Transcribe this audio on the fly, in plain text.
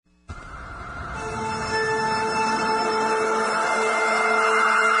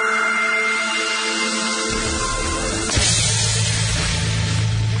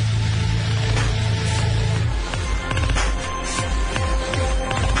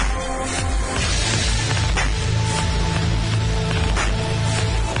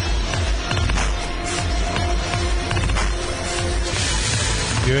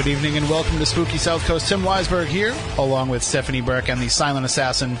Good evening and welcome to Spooky South Coast. Tim Weisberg here, along with Stephanie Burke and the silent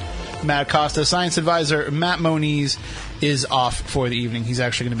assassin, Matt Costa. Science advisor Matt Moniz is off for the evening. He's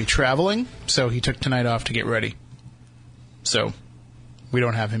actually going to be traveling, so he took tonight off to get ready. So, we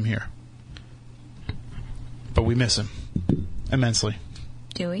don't have him here. But we miss him immensely.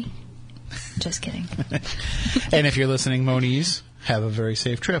 Do we? Just kidding. And if you're listening, Moniz, have a very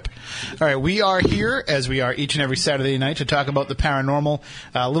safe trip. All right, we are here, as we are each and every Saturday night, to talk about the paranormal.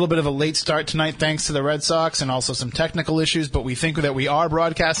 A little bit of a late start tonight, thanks to the Red Sox, and also some technical issues, but we think that we are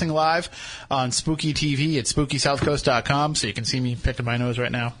broadcasting live on Spooky TV at SpookySouthCoast.com, so you can see me picking my nose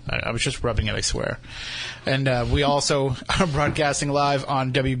right now. I was just rubbing it, I swear. And we also are broadcasting live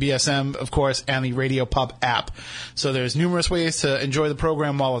on WBSM, of course, and the Radio Pub app. So there's numerous ways to enjoy the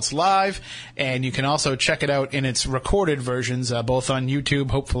program while it's live, and you can also check it out in its recorded versions, both on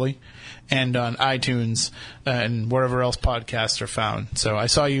YouTube, hopefully, and on iTunes, and wherever else podcasts are found. So I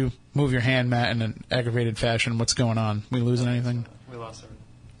saw you move your hand, Matt, in an aggravated fashion. What's going on? We losing anything? We lost everything.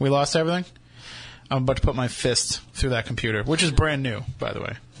 We lost everything? I'm about to put my fist through that computer, which is brand new, by the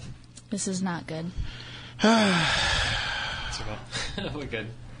way. This is not good. It's okay. We're good.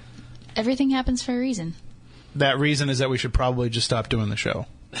 Everything happens for a reason. That reason is that we should probably just stop doing the show.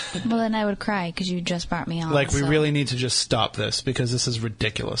 Well, then I would cry because you just brought me on. Like, we really need to just stop this because this is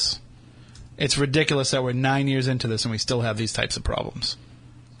ridiculous. It's ridiculous that we're 9 years into this and we still have these types of problems.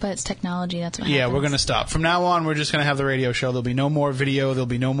 But it's technology, that's what Yeah, happens. we're going to stop. From now on, we're just going to have the radio show. Therell be no more video. There'll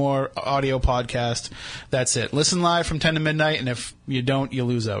be no more audio podcast. That's it. Listen live from 10 to midnight, and if you don't, you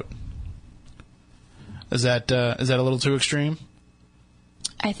lose out. Is that a little too extreme?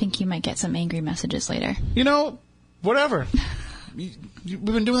 I think you might get some angry messages later. You know, whatever. We've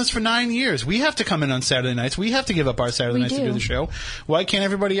been doing this for 9 years. We have to come in on Saturday nights. We have to give up our Saturday nights to do the show. Why can't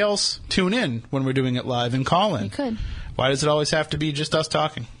everybody else tune in when we're doing it live and call in? We could. Why does it always have to be just us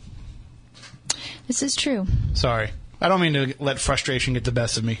talking? This is true. Sorry. I don't mean to let frustration get the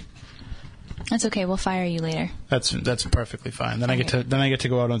best of me. That's okay. We'll fire you later. That's perfectly fine. Then I get to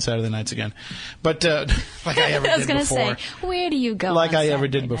go out on Saturday nights again. But like I ever did before. I was going to say, where do you go? Like on I ever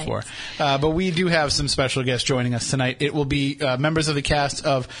Saturday did before. nights? But we do have some special guests joining us tonight. It will be members of the cast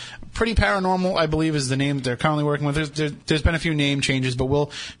of Pretty Paranormal, I believe is the name they're currently working with. There's been a few name changes, but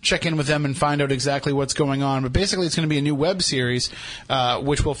we'll check in with them and find out exactly what's going on. But basically, it's going to be a new web series,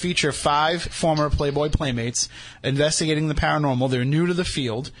 which will feature 5 former Playboy Playmates investigating the paranormal. They're new to the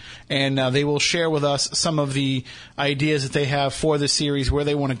field, and they will share with us some of the ideas that they have for the series, where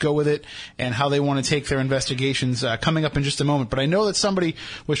they want to go with it, and how they want to take their investigations coming up in just a moment. But I know that somebody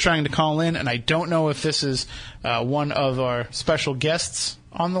was trying to call in, and I don't know if this is one of our special guests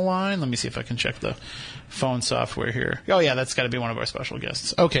on the line. Let me see if I can check the phone software here. Oh, yeah, that's got to be one of our special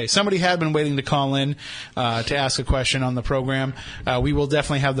guests. Okay, somebody had been waiting to call in to ask a question on the program. We will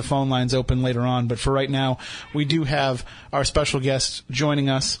definitely have the phone lines open later on, but for right now, we do have our special guests joining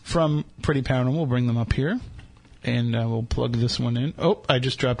us from Pretty Paranormal. We'll bring them up here, and we'll plug this one in. Oh, I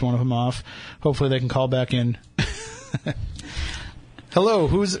just dropped one of them off. Hopefully they can call back in. Hello,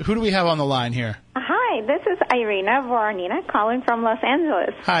 who do we have on the line here? Hi, this is Irina Voronina calling from Los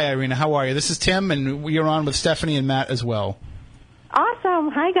Angeles. Hi, Irina. How are you? This is Tim, and you're on with Stephanie and Matt as well.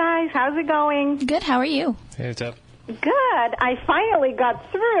 Awesome. Hi, guys. How's it going? Good. How are you? Hey, what's up? Good. I finally got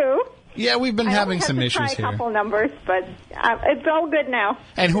through. Yeah, we've been having some issues here. I had to try a couple numbers, but it's all good now.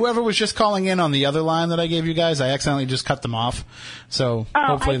 And whoever was just calling in on the other line that I gave you guys, I accidentally just cut them off. So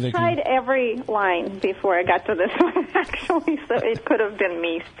hopefully they can... I tried every line before I got to this one, actually, so it could have been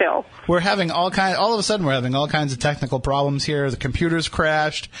me still. We're having all of a sudden we're having all kinds of technical problems here. The computers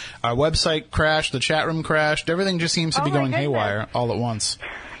crashed, our website crashed, the chat room crashed. Everything just seems to be going haywire all at once.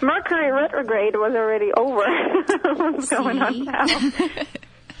 Mercury retrograde was already over. What's going on now?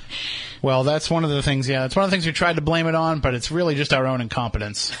 Well, that's one of the things, it's one of the things we tried to blame it on, but it's really just our own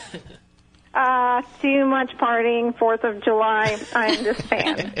incompetence. Too much partying, 4th of July, I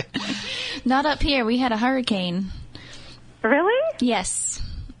understand. Not up here. We had a hurricane. Really? Yes.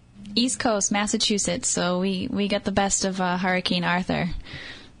 East Coast, Massachusetts. So we got the best of Hurricane Arthur.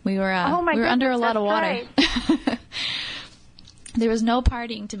 We were under a lot of water. Right. There was no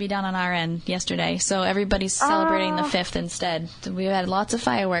partying to be done on our end yesterday, so everybody's celebrating the 5th instead. We had lots of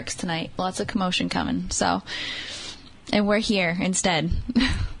fireworks tonight, lots of commotion coming. And we're here instead.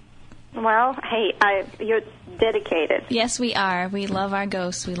 Well, hey, you're dedicated. Yes, we are. We love our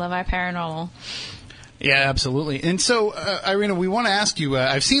ghosts. We love our paranormal. Yeah, absolutely. And so, Irina, we want to ask you,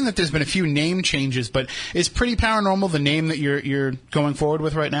 I've seen that there's been a few name changes, but is Pretty Paranormal the name that you're going forward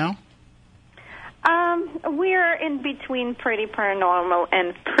with right now? We're in between Pretty Paranormal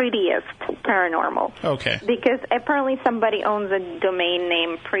and Prettiest Paranormal. Okay. Because apparently somebody owns a domain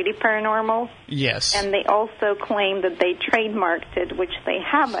name Pretty Paranormal. Yes. And they also claim that they trademarked it, which they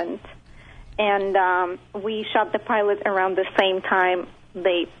haven't. And we shot the pilot around the same time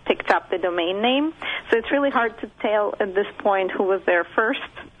they picked up the domain name. So it's really hard to tell at this point who was there first.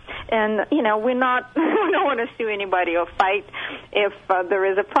 And, we don't want to sue anybody or fight. If there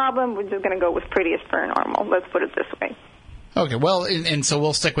is a problem, we're just going to go with Prettiest Paranormal. Let's put it this way. Okay, well, and so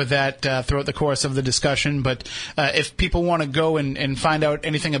we'll stick with that throughout the course of the discussion. But if people want to go and find out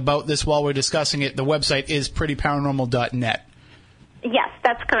anything about this while we're discussing it, the website is prettyparanormal.net. Yes,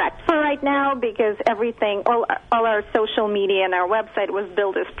 that's correct. For right now, because everything, all our social media and our website was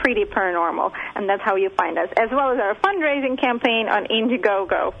built as Pretty Paranormal, and that's how you find us, as well as our fundraising campaign on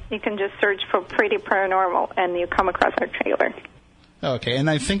Indiegogo. You can just search for Pretty Paranormal, and you come across our trailer. Okay, and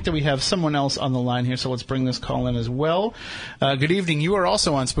I think that we have someone else on the line here, so let's bring this call in as well. Good evening. You are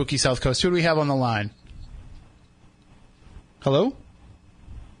also on Spooky South Coast. Who do we have on the line? Hello?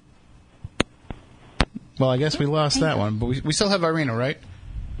 Well, I guess we lost that one, but we still have Irina, right?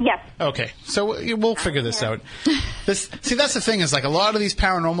 Yes. Okay, so we'll figure this out. That's the thing is, like, a lot of these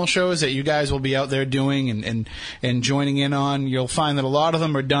paranormal shows that you guys will be out there doing and joining in on, you'll find that a lot of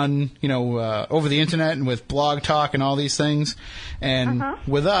them are done, over the internet and with Blog Talk and all these things. And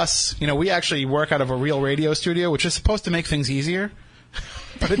with us, we actually work out of a real radio studio, which is supposed to make things easier,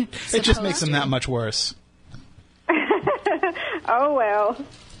 but it just makes them that much worse. Oh, well.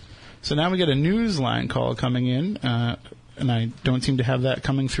 So now we get a Newsline call coming in, and I don't seem to have that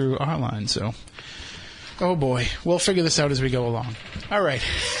coming through our line, so... Oh, boy. We'll figure this out as we go along. All right.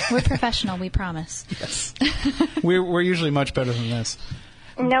 We're professional, we promise. Yes. We're usually much better than this.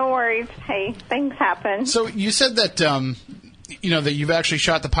 No worries. Hey, things happen. So you said that, that you've actually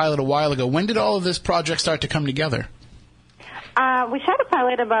shot the pilot a while ago. When did all of this project start to come together? We shot a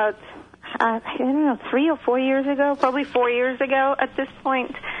pilot about, 3 or 4 years ago, probably 4 years ago at this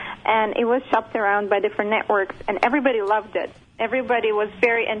point. And it was shopped around by different networks, and everybody loved it. Everybody was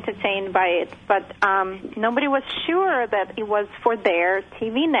very entertained by it, but nobody was sure that it was for their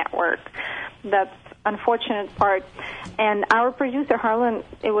TV network. That's unfortunate part. And our producer, Harlan,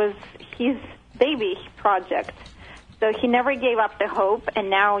 it was his baby project. So he never gave up the hope,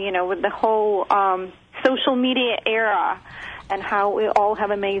 and now, with the whole social media era and how we all have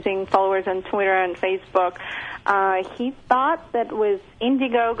amazing followers on Twitter and Facebook, he thought that with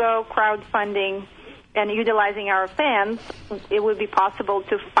Indiegogo, crowdfunding, and utilizing our fans, it would be possible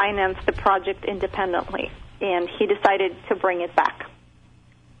to finance the project independently. And he decided to bring it back.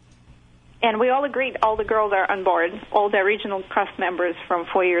 And we all agreed, all the girls are on board. All the original cast members from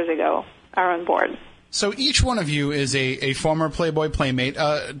 4 years ago are on board. So each one of you is a former Playboy Playmate,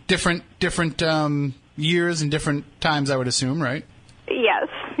 different years and different times, I would assume, right? Yes.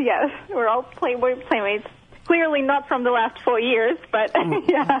 We're all Playboy Playmates. Clearly not from the last 4 years, but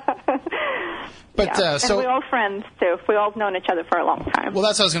yeah. But yeah. So and we're all friends too. We all known each other for a long time. Well,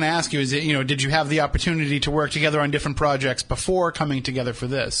 that's what I was going to ask you. Is it, did you have the opportunity to work together on different projects before coming together for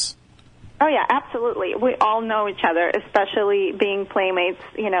this? Oh yeah, absolutely. We all know each other, especially being Playmates.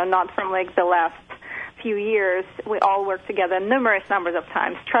 Not from like the last few years. We all worked together numerous numbers of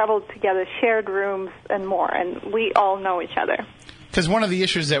times, traveled together, shared rooms, and more. And we all know each other. Because one of the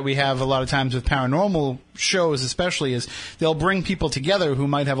issues that we have a lot of times with paranormal shows especially is they'll bring people together who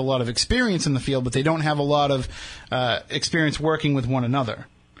might have a lot of experience in the field, but they don't have a lot of experience working with one another.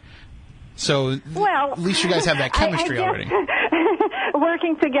 So at least you guys have that chemistry already.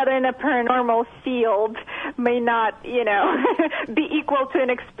 Working together in a paranormal field may not, be equal to an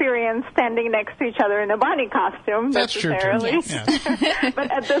experience standing next to each other in a bunny costume. That's true, too. Yes.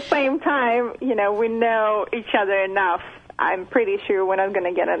 But at the same time, we know each other enough. I'm pretty sure we're not going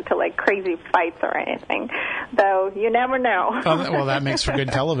to get into like crazy fights or anything, though you never know. Well, that makes for good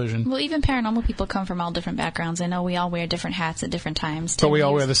television. Well, even paranormal people come from all different backgrounds. I know we all wear different hats at different times. But we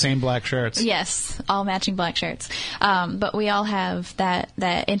all wear the same black shirts. Yes, all matching black shirts. But we all have that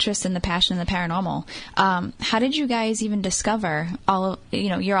interest and the passion in the paranormal. How did you guys even discover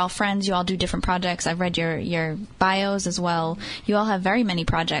you're all friends, you all do different projects. I've read your bios as well. You all have very many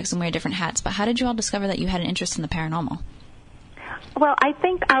projects and wear different hats. But how did you all discover that you had an interest in the paranormal? Well, I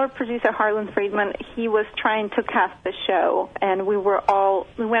think our producer, Harlan Friedman, he was trying to cast the show, and we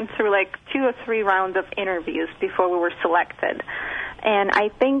went through like 2 or 3 rounds of interviews before we were selected. And I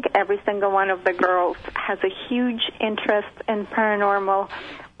think every single one of the girls has a huge interest in paranormal,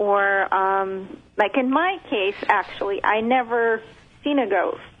 or like in my case, actually, I never seen a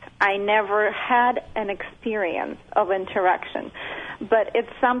ghost. I never had an experience of interaction. but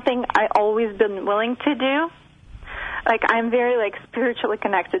it's something I always been willing to do. Like, I'm very, like, spiritually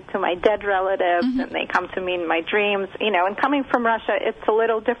connected to my dead relatives, and they come to me in my dreams. You know, and coming from Russia, it's a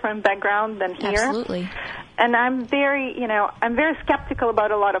little different background than here. Absolutely. And I'm very, I'm very skeptical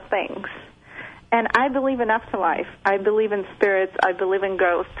about a lot of things. And I believe in afterlife. I believe in spirits. I believe in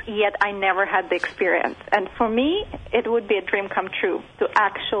ghosts, yet I never had the experience. And for me, it would be a dream come true to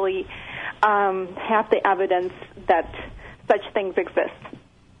actually have the evidence that such things exist.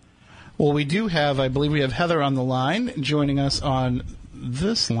 Well, we do have, I believe we have Heather on the line joining us on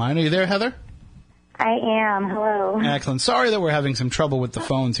this line. Are you there, Heather? I am. Hello. Excellent. Sorry that we're having some trouble with the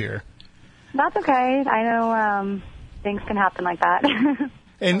phones here. That's okay. I know things can happen like that.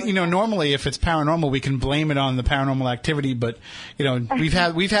 And, normally if it's paranormal, we can blame it on the paranormal activity, but, we've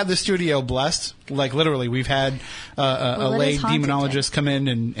had the studio blessed. Like, literally, we've had a lay demonologist come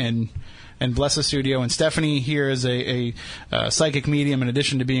in and bless the studio. And Stephanie here is a psychic medium in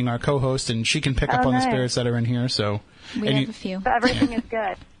addition to being our co-host, and she can pick up on the spirits that are in here. So we have a few. So everything is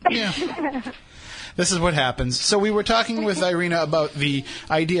good. Yeah. This is what happens. So we were talking with Irina about the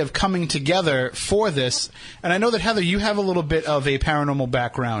idea of coming together for this, and I know that, Heather, you have a little bit of a paranormal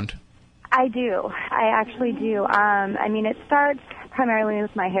background. I do. I actually do. It starts primarily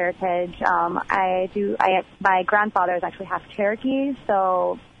with my heritage. My grandfather is actually half Cherokee,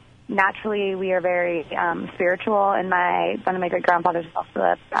 so naturally we are very spiritual, and one of my great-grandfathers is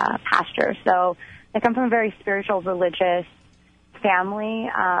also a pastor. So I come from a very spiritual, religious family,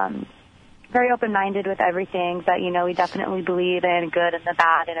 very open-minded with everything, but, we definitely believe in good and the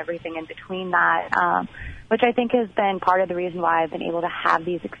bad and everything in between that, which I think has been part of the reason why I've been able to have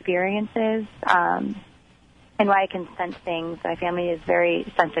these experiences, and why I can sense things. My family is very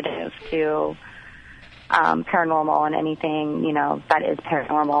sensitive to paranormal and anything, that is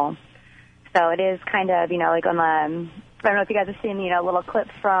paranormal. So it is kind of, like on the, I don't know if you guys have seen, little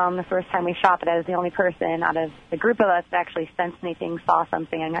clips from the first time we shot, but I was the only person out of the group of us that actually sensed anything, saw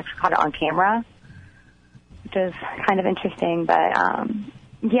something, and actually caught it on camera, which is kind of interesting. But, I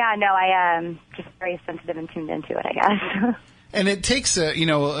am just very sensitive and tuned into it, I guess. And it takes, it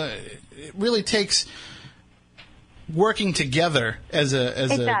really takes working together as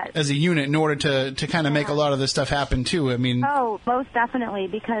a unit in order to kind of make a lot of this stuff happen too. Oh, most definitely,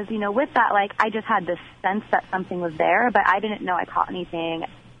 because with that, like, I just had this sense that something was there, but I didn't know I caught anything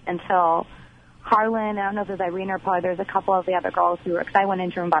until Harlan. I don't know if it was Irina or probably there's a couple of the other girls who were, because I went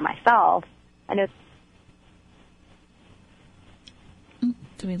into a room by myself, and it's.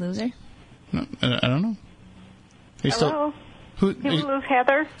 Did we lose her? No, I don't know. Hello? Did we lose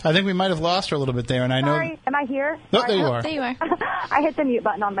Heather? I think we might have lost her a little bit there, and I know. Sorry, am I here? Oh, there you are. There you are. I hit the mute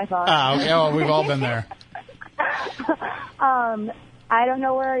button on my phone. Okay. Oh, we've all been there. I don't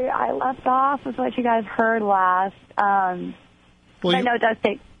know where I left off with what you guys heard last. I know it does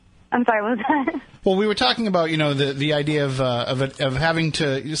take. I'm sorry, what was that? Well, we were talking about the idea of having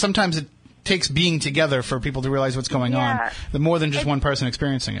to. Sometimes it takes being together for people to realize what's going on. The more than just one person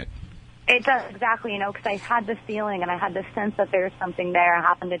experiencing it. It does, exactly, because I had this feeling and I had this sense that there's something there. I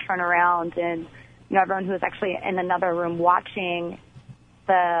happened to turn around and, everyone who was actually in another room watching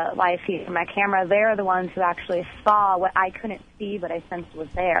the live feed from my camera, they're the ones who actually saw what I couldn't see but I sensed was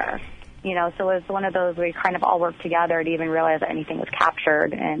there. So it was one of those where we kind of all worked together to even realize that anything was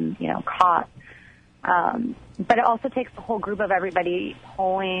captured and, caught. But it also takes the whole group of everybody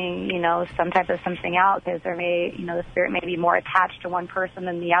pulling, some type of something out, because there may, the spirit may be more attached to one person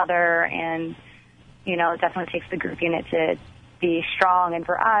than the other, and, it definitely takes the group unit to be strong. And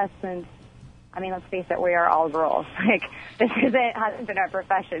for us, since, let's face it, we are all girls. Like, this hasn't been our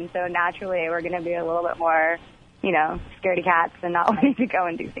profession, so naturally we're going to be a little bit more, scaredy cats and not wanting to go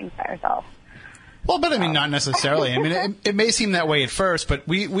and do things by ourselves. Well, but not necessarily. It may seem that way at first, but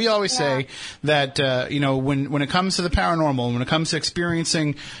we always say that, when it comes to the paranormal, when it comes to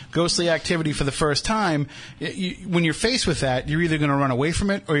experiencing ghostly activity for the first time, when you're faced with that, you're either going to run away from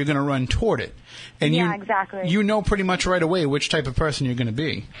it or you're going to run toward it. And exactly. You know pretty much right away which type of person you're going to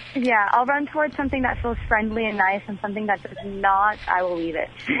be. Yeah, I'll run towards something that feels friendly and nice, and something that does not, I will leave it.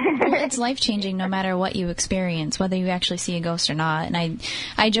 Well, it's life-changing no matter what you experience, whether you actually see a ghost or not. And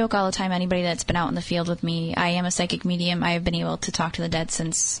I joke all the time, anybody that's been out in the field with me, I am a psychic medium. I have been able to talk to the dead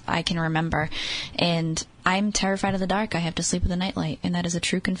since I can remember. And I'm terrified of the dark. I have to sleep with a nightlight, and that is a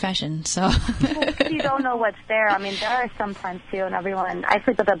true confession. So you don't know what's there. There are some times too, and I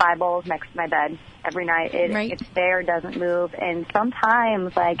sleep with a Bible next to my bed every night. It's there, doesn't move, and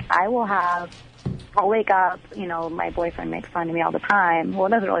sometimes I'll wake up. My boyfriend makes fun of me all the time. Well,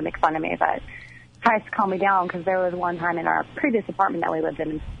 doesn't really make fun of me, but tries to calm me down, because there was one time in our previous apartment that we lived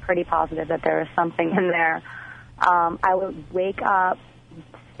in, I'm pretty positive that there was something in there. I would wake up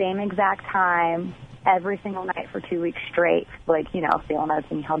same exact time every single night for 2 weeks straight, like, you know, feeling I was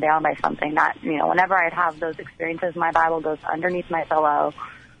being held down by something. That, you know, whenever I'd have those experiences, my Bible goes underneath my pillow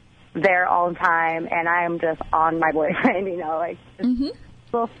there all the time, and I am just on my boyfriend, you know, like, just a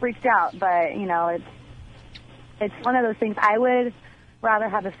little freaked out. But, you know, it's one of those things. I would rather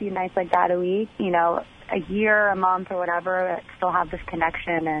have a few nights like that a week, you know, a year, a month, or whatever, still have this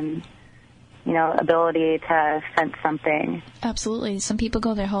connection and, you know, ability to sense something. Absolutely. Some people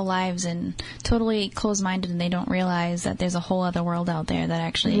go their whole lives and totally close-minded, and they don't realize that there's a whole other world out there that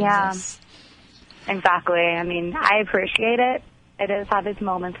actually exists. Exactly. I mean, I appreciate it. It does have its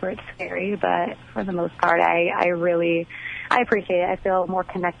moments where it's scary, but for the most part, I really appreciate it. I feel more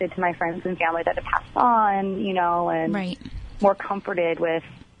connected to my friends and family that have passed on, you know, and more comforted with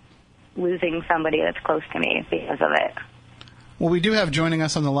losing somebody that's close to me because of it. Well, we do have joining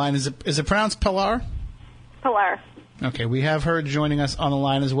us on the line. Is it pronounced Pilar? Pilar. Okay, we have her joining us on the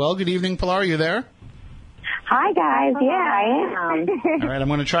line as well. Good evening, Pilar. Are you there? Hi, guys. Yeah, I am. All right, I'm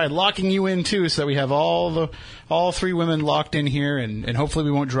going to try locking you in, too, so that we have all three women locked in here, and hopefully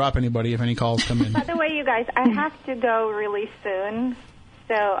we won't drop anybody if any calls come in. By the way, you guys, I have to go really soon,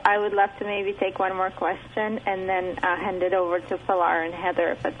 so I would love to maybe take one more question and then hand it over to Pilar and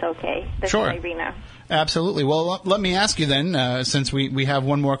Heather, if it's okay. Sure. Is Irina. Absolutely. Well, let me ask you then, since we have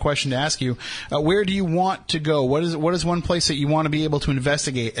one more question to ask you, where do you want to go? What is one place that you want to be able to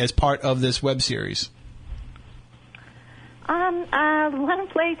investigate as part of this web series? One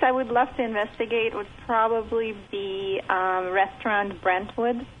place I would love to investigate would probably be Restaurant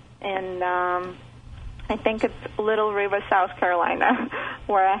Brentwood, and I think it's Little River, South Carolina,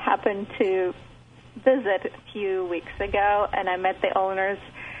 where I happened to visit a few weeks ago, and I met the owners,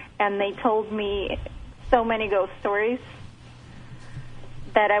 and they told me so many ghost stories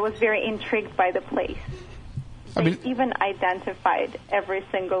that I was very intrigued by the place. They even identified every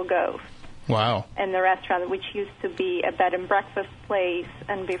single ghost. Wow. In the restaurant, which used to be a bed and breakfast place,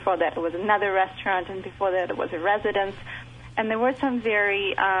 and before that it was another restaurant, and before that it was a residence. And there were some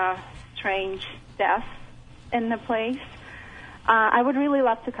very strange deaths in the place. I would really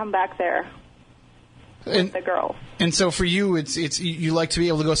love to come back there with the girls. And so for you, it's you like to be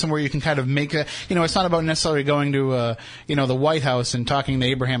able to go somewhere you can kind of make a, you know, it's not about necessarily going to the White House and talking to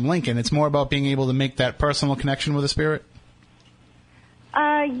Abraham Lincoln. It's more about being able to make that personal connection with the spirit.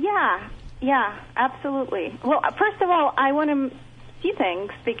 Yeah, absolutely. Well, first of all, I want to see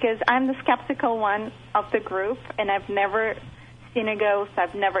things because I'm the skeptical one of the group, and I've never seen a ghost.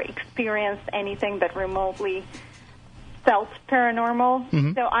 I've never experienced anything that remotely felt paranormal.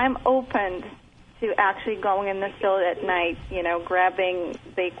 Mm-hmm. So I'm open to actually going in the field at night, you know, grabbing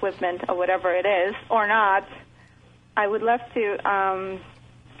the equipment or whatever it is, or not. I would love to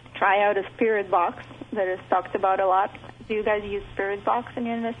try out a spirit box that is talked about a lot. Do you guys use spirit box in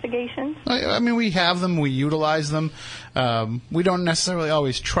your investigations? I mean, we have them. We utilize them. We don't necessarily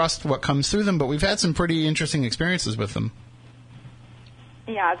always trust what comes through them, but we've had some pretty interesting experiences with them.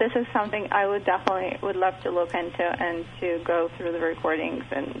 Yeah, this is something I would love to look into and to go through the recordings.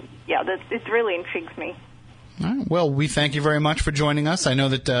 And, yeah, it really intrigues me. All right. Well, we thank you very much for joining us. I know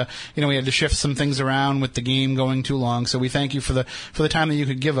that we had to shift some things around with the game going too long, so we thank you for the time that you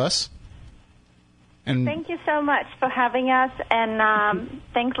could give us. And thank you so much for having us, and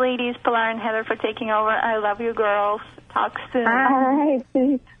thanks, ladies, Pilar and Heather, for taking over. I love you, girls. Talk soon. All right.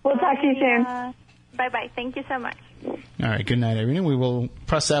 We'll talk to you soon. Bye-bye. Thank you so much. All right. Good night, Irina. We will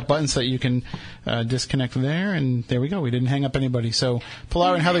press that button so that you can disconnect there, and there we go. We didn't hang up anybody. So,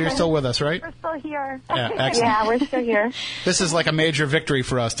 Pilar and Heather, you're still with us, right? We're still here. Yeah, excellent. Yeah, we're still here. This is like a major victory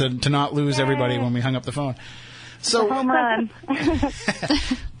for us to not lose everybody when we hung up the phone. So, home run.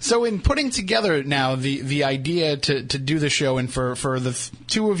 So in putting together now the idea to do the show, and for the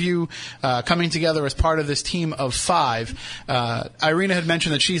two of you coming together as part of this team of 5, Irina had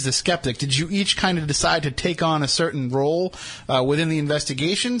mentioned that she's the skeptic. Did you each kind of decide to take on a certain role within the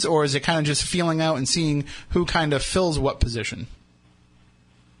investigations, or is it kind of just feeling out and seeing who kind of fills what position?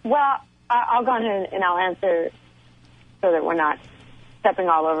 Well, I'll go ahead and I'll answer so that we're not stepping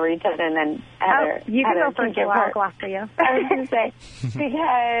all over each other, and then Heather. You can go first. I'll go after you. I was going to say,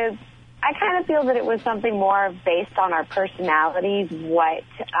 because I kind of feel that it was something more based on our personalities, what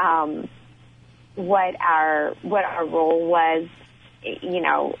our role was, you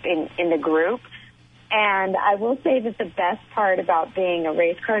know, in the group. And I will say that the best part about being a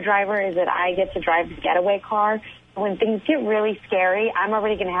race car driver is that I get to drive the getaway car. When things get really scary, I'm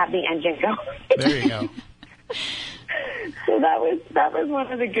already going to have the engine going. There you go. So that was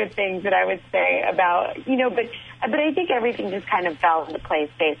one of the good things that I would say about, you know, but I think everything just kind of fell into place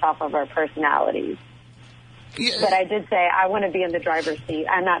based off of our personalities. Yeah. But I did say I want to be in the driver's seat.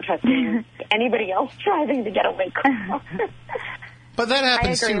 I'm not trusting anybody else driving to get away car. But that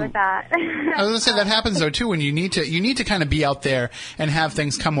happens I agree too. with that. I was going to say that happens though too when you need to kind of be out there and have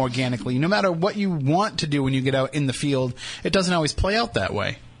things come organically. No matter what you want to do when you get out in the field, it doesn't always play out that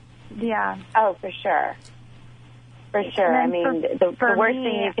way. Yeah. Oh, for sure. For sure. I mean, the worst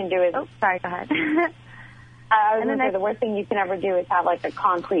thing you can do is... Oh, sorry, go ahead. I was going to say the worst thing you can ever do is have like a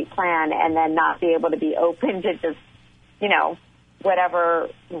concrete plan and then not be able to be open to just, whatever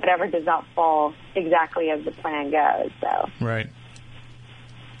does not fall exactly as the plan goes. So. Right.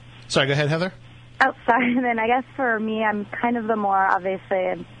 Sorry, go ahead, Heather. Oh, sorry. And then I guess for me, I'm kind of the more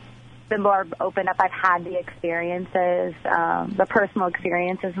open up I've had the experiences, the personal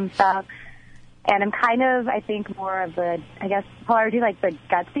experiences and stuff. And I'm kind of, I think, more of the, I guess, polarity, like the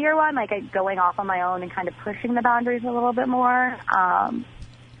gutsier one, like going off on my own and kind of pushing the boundaries a little bit more.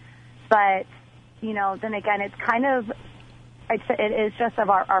 But, then again, it's kind of, it is just of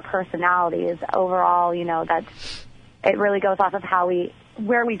our personalities overall, it really goes off of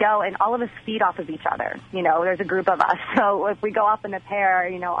where we go, and all of us feed off of each other. There's a group of us. So if we go off in a pair,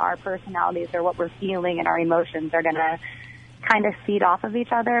 our personalities or what we're feeling and our emotions are going to kind of feed off of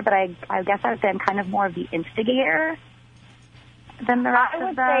each other. But I guess I've been kind of more of the instigator than the rest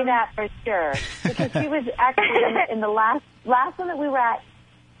of them. I would say that for sure. Because she was actually, in the last one that we were at,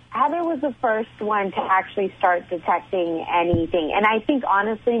 Heather was the first one to actually start detecting anything. And I think,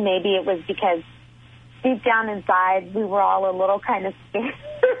 honestly, maybe it was because deep down inside, we were all a little kind of scared.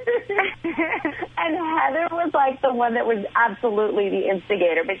 And Heather was like the one that was absolutely the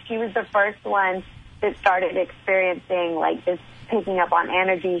instigator, but she was the first one that started experiencing like this picking up on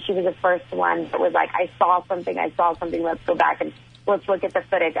energy. She was the first one that was like, I saw something, let's go back and let's look at the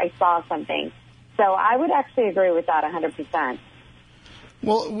footage. I saw something. So I would actually agree with that 100%.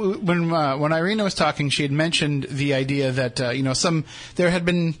 Well, when Irina was talking, she had mentioned the idea that,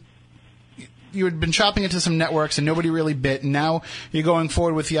 you had been shopping it to some networks and nobody really bit, and now you're going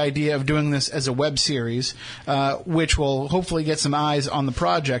forward with the idea of doing this as a web series, which will hopefully get some eyes on the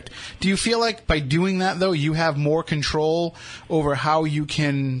project. Do you feel like by doing that, though, you have more control over how you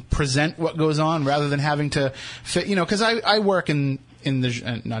can present what goes on rather than having to fit, because I work in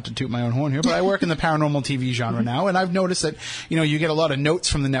the, not to toot my own horn here, but I work in the paranormal TV genre now, and I've noticed that, you get a lot of notes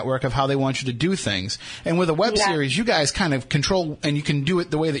from the network of how they want you to do things. And with a web series, you guys kind of control, and you can do it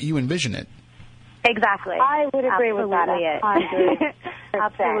the way that you envision it. Exactly. I would agree with that 100%.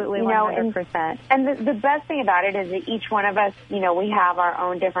 Absolutely, 100%. And the best thing about it is that each one of us, we have our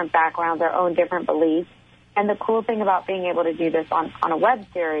own different backgrounds, our own different beliefs. And the cool thing about being able to do this on a web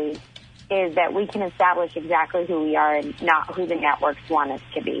series is that we can establish exactly who we are and not who the networks want us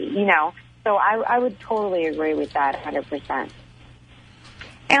to be, So I would totally agree with that 100%.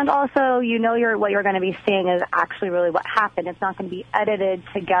 And also, what you're going to be seeing is actually really what happened. It's not going to be edited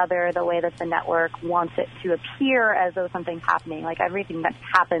together the way that the network wants it to appear as though something's happening. Like everything that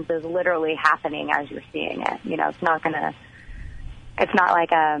happens is literally happening as you're seeing it. It's not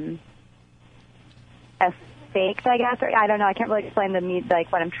like a faked, I guess, or I don't know. I can't really explain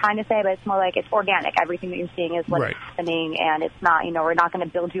what I'm trying to say, but it's more like it's organic. Everything that you're seeing is what's happening, and it's not, we're not going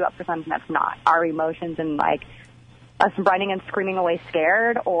to build you up for something that's not. Our emotions and like us running and screaming away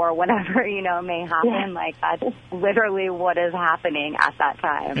scared or whatever, may happen. Like that's literally what is happening at that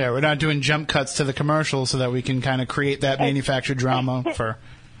time. Yeah, we're not doing jump cuts to the commercial so that we can kind of create that manufactured drama for...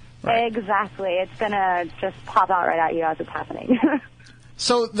 Right. Exactly. It's going to just pop out right at you as it's happening.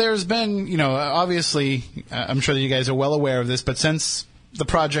 So there's been, obviously, I'm sure that you guys are well aware of this, but since the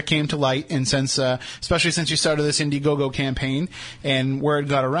project came to light, and since, especially since you started this Indiegogo campaign and word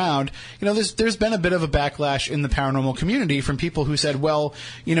got around, there's been a bit of a backlash in the paranormal community from people who said, well,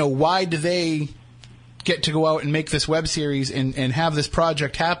 why do they get to go out and make this web series and have this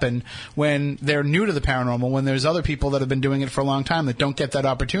project happen when they're new to the paranormal, when there's other people that have been doing it for a long time that don't get that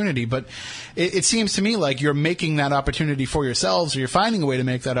opportunity? But it seems to me like you're making that opportunity for yourselves, or you're finding a way to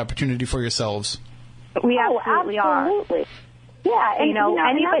make that opportunity for yourselves. We absolutely are. Yeah, and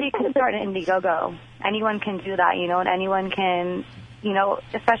anybody can start an Indiegogo. Anyone can do that, and anyone can,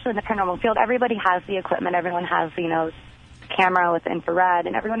 especially in the paranormal field, everybody has the equipment. Everyone has, camera with infrared,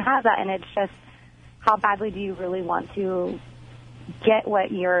 and everyone has that. And it's just, how badly do you really want to get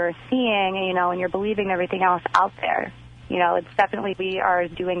what you're seeing, and you're believing everything else out there? It's definitely, we are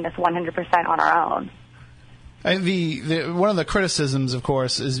doing this 100% on our own. One of the criticisms, of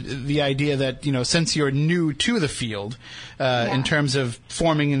course, is the idea that, since you're new to the field, in terms of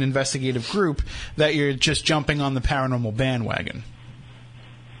forming an investigative group, that you're just jumping on the paranormal bandwagon.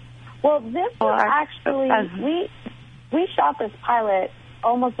 Well, this was actually, we shot this pilot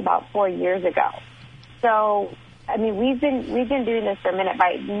almost about 4 years ago. So, I mean, we've been doing this for a minute.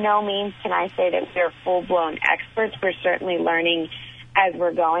 By no means can I say that we're full-blown experts. We're certainly learning as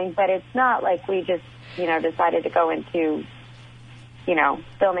we're going, but it's not like we just, decided to go into,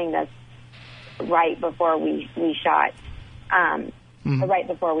 filming this right before we shot, right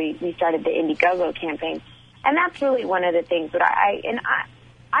before we started the Indiegogo campaign. And that's really one of the things that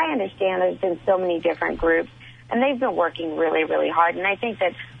I understand there's been so many different groups, and they've been working really, really hard. And I think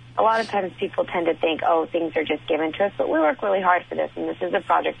that a lot of times people tend to think, oh, things are just given to us, but we work really hard for this, and this is a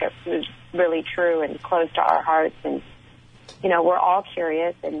project that is really true and close to our hearts, and, we're all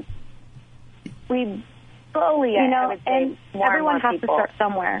curious, and we slowly, I would say, and everyone has people. To start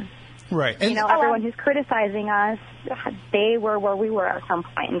somewhere. Right. And, everyone who's criticizing us, they were where we were at some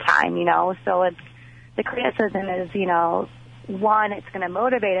point in time, so the criticism is, one, it's going to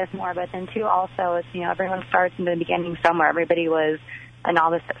motivate us more, but then two, also, it's, everyone starts in the beginning somewhere. Everybody was a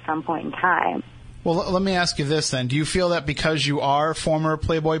novice at some point in time. Well, let me ask you this then. Do you feel that because you are former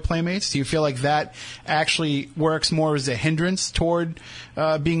Playboy Playmates, do you feel like that actually works more as a hindrance toward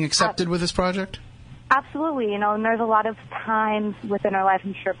being accepted with this project? Absolutely. And there's a lot of times within our life,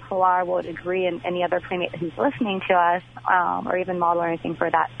 I'm sure Pilar would agree, and any other Playmate who's listening to us, or even model or anything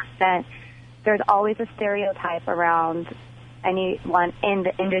for that extent, there's always a stereotype around anyone in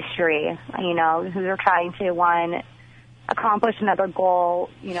the industry, who are trying to, accomplish another goal,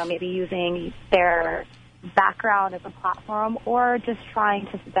 maybe using their background as a platform or just trying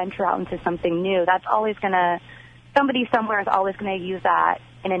to venture out into something new. That's always somebody somewhere is always going to use that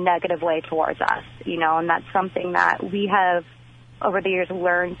in a negative way towards us, and that's something that we have over the years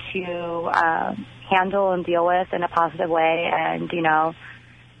learned to handle and deal with in a positive way and,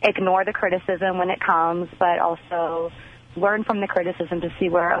 ignore the criticism when it comes, but also learn from the criticism to see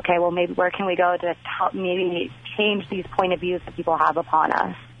where can we go to help maybe change these point of views that people have upon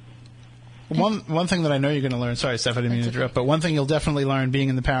us. One thing that I know you're going to learn, sorry, Steph, I didn't mean to interrupt, but one thing you'll definitely learn being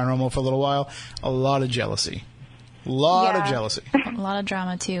in the paranormal for a little while, a lot of jealousy. A lot of jealousy. A lot of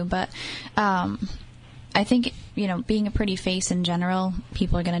drama, too. But I think, being a pretty face in general,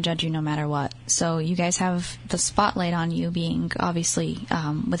 people are going to judge you no matter what. So you guys have the spotlight on you being, obviously,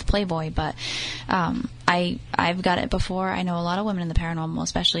 with Playboy, but I've got it before. I know a lot of women in the paranormal,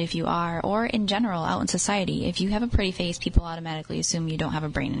 especially if you are, or in general, out in society. If you have a pretty face, people automatically assume you don't have a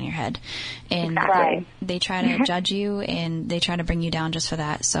brain in your head. And they try to judge you, and they try to bring you down just for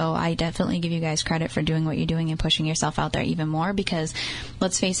that. So I definitely give you guys credit for doing what you're doing and pushing yourself out there even more, because,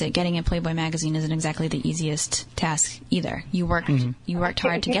 let's face it, getting in Playboy magazine isn't exactly the easiest task either. You worked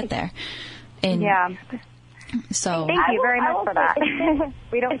hard to get there. And so thank you very much for that.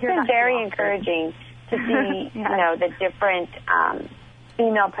 We don't hear that. It's been very encouraging to see, the different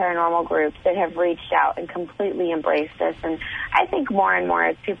female paranormal groups that have reached out and completely embraced this. And I think more and more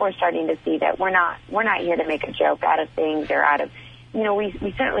as people are starting to see that we're not here to make a joke out of things or out of,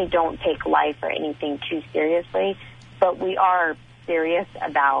 we certainly don't take life or anything too seriously, but we are serious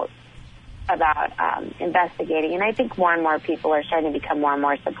about investigating. And I think more and more people are starting to become more and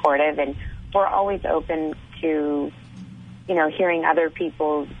more supportive, and we're always open to, hearing other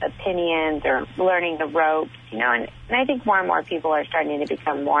people's opinions or learning the ropes, and I think more and more people are starting to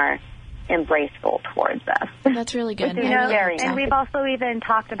become more embraceful towards us. That's really good. And we've also even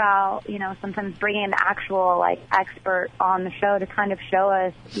talked about, sometimes bringing an actual, expert on the show to kind of show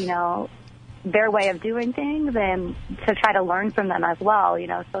us, their way of doing things and to try to learn from them as well,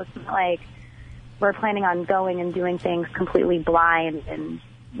 so it's not like we're planning on going and doing things completely blind and,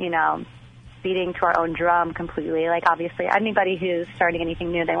 beating to our own drum completely. Obviously, anybody who's starting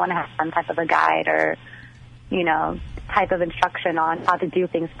anything new, they want to have some type of a guide or, type of instruction on how to do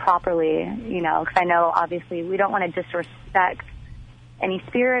things properly, because I know, obviously, we don't want to disrespect any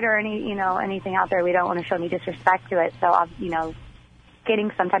spirit or anything out there. We don't want to show any disrespect to it. So,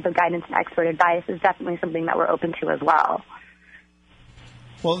 getting some type of guidance and expert advice is definitely something that we're open to as well.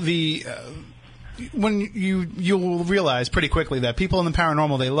 Well, when you'll realize pretty quickly that people in the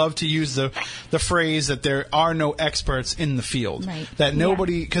paranormal, they love to use the phrase that there are no experts in the field. Right. That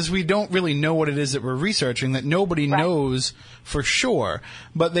nobody, because we don't really know what it is that we're researching, that nobody knows for sure.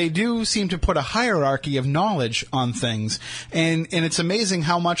 But they do seem to put a hierarchy of knowledge on things. And it's amazing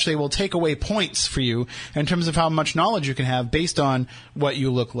how much they will take away points for you in terms of how much knowledge you can have based on what you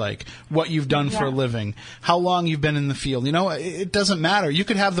look like, what you've done for a living, how long you've been in the field. It doesn't matter. You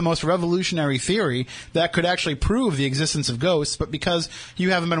could have the most revolutionary theory that could actually prove the existence of ghosts, but because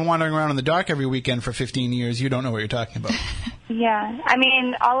you haven't been wandering around in the dark every weekend for 15 years, you don't know what you're talking about. Yeah, I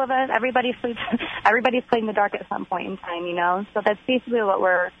mean, all of us, everybody's playing the dark at some point in time, so that's basically what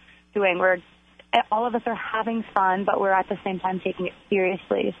we're doing. All of us are having fun, but we're at the same time taking it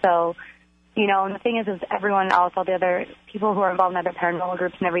seriously. So You know, and the thing is everyone else, all the other people who are involved in other paranormal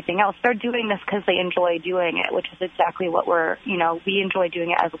groups and everything else, they're doing this because they enjoy doing it, which is exactly what we enjoy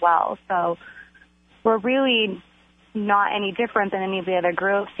doing it as well. So we're really not any different than any of the other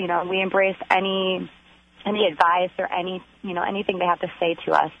groups. You know, we embrace any advice or anything they have to say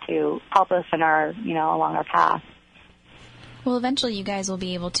to us to help us in our, along our path. Well, eventually you guys will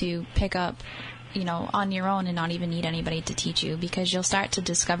be able to pick up, on your own and not even need anybody to teach you, because you'll start to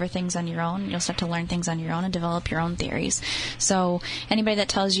discover things on your own. You'll start to learn things on your own and develop your own theories. So anybody that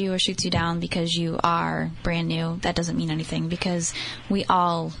tells you or shoots you down because you are brand new, that doesn't mean anything, because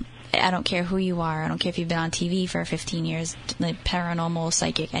I don't care who you are. I don't care if you've been on TV for 15 years, like paranormal,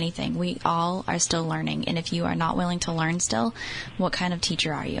 psychic, anything. We all are still learning. And if you are not willing to learn still, what kind of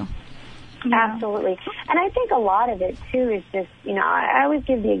teacher are you? Absolutely. And I think a lot of it, too, is just, I always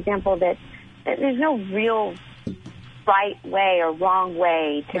give the example that there's no real right way or wrong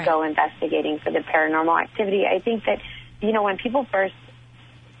way to go investigating for the paranormal activity. I think that, when people first,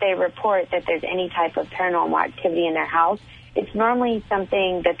 they report that there's any type of paranormal activity in their house, it's normally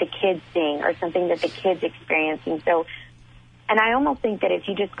something that the kid's seeing or something that the kid's experiencing. So, and I almost think that if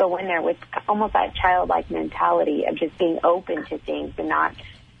you just go in there with almost that childlike mentality of just being open to things and not,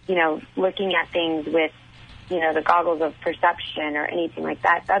 looking at things with, the goggles of perception or anything like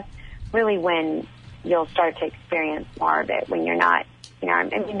that, that's really when you'll start to experience more of it, when you're not,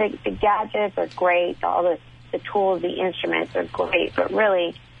 the gadgets are great, all the tools, the instruments are great, but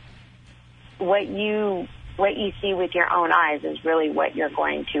really what you see with your own eyes is really what you're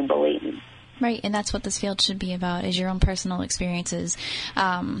going to believe. Right, and that's what this field should be about, is your own personal experiences.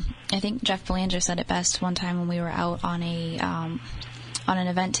 I think Jeff Belanger said it best one time when we were out on an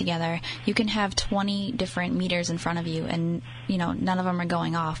event together. You can have 20 different meters in front of you, and none of them are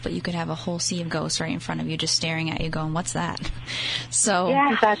going off, but you could have a whole sea of ghosts right in front of you just staring at you going, what's that? So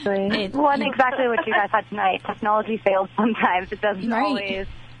yeah, exactly. Exactly what you guys had tonight. Technology fails sometimes. It doesn't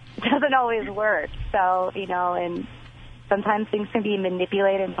always work. So, and sometimes things can be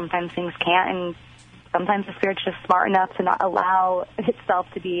manipulated and sometimes things can't, and sometimes the spirit's just smart enough to not allow itself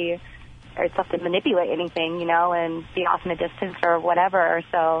to manipulate anything, and be off in a distance or whatever.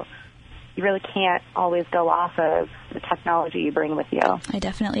 So you really can't always go off of the technology you bring with you. I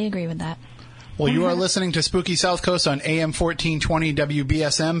definitely agree with that. Well, you are listening to Spooky South Coast on AM 1420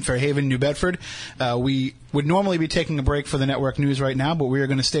 WBSM, Fairhaven, New Bedford. We would normally be taking a break for the network news right now, but we are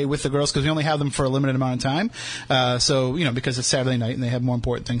going to stay with the girls because we only have them for a limited amount of time. So, because it's Saturday night and they have more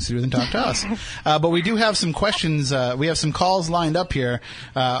important things to do than talk to us. But we do have some questions. We have some calls lined up here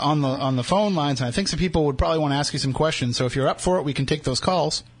on the phone lines, and I think some people would probably want to ask you some questions. So if you're up for it, we can take those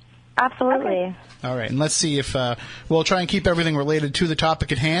calls. Absolutely. Okay. All right, and let's see if we'll try and keep everything related to the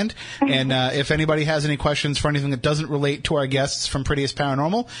topic at hand. And if anybody has any questions for anything that doesn't relate to our guests from Prettiest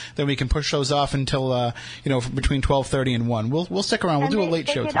Paranormal, then we can push those off until between 12:30 and 1. We'll stick around. We'll do a late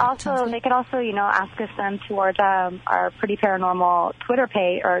show tonight. They could also ask us them towards our Pretty Paranormal Twitter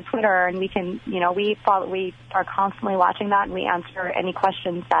page or Twitter, and we can we are constantly watching that, and we answer any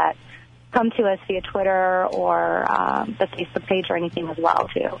questions that come to us via Twitter or the Facebook page or anything as well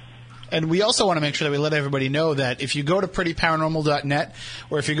too. And we also want to make sure that we let everybody know that if you go to prettyparanormal.net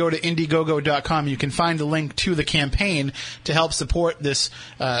or if you go to indiegogo.com, you can find a link to the campaign to help support this,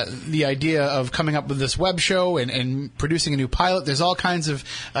 the idea of coming up with this web show and producing a new pilot. There's all kinds of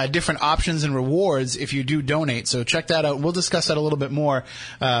different options and rewards if you do donate. So check that out. We'll discuss that a little bit more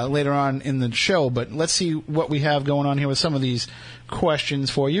later on in the show. But let's see what we have going on here with some of these questions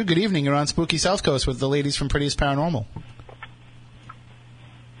for you. Good evening. You're on Spooky South Coast with the ladies from Prettiest Paranormal.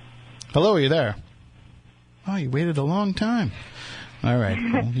 Hello, are you there? Oh, you waited a long time. All right.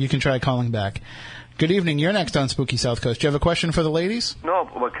 Well, you can try calling back. Good evening. You're next on Spooky South Coast. Do you have a question for the ladies? No,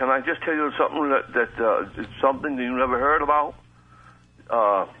 but can I just tell you something that something that you never heard about?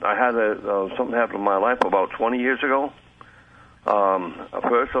 I had something happen in my life about 20 years ago.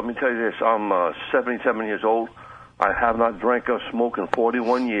 First, let me tell you this. I'm 77 years old. I have not drank or smoked in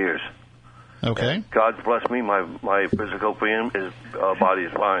 41 years. Okay. And God's blessed me. My physical body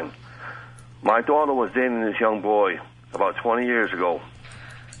is fine. My daughter was dating this young boy about 20 years ago,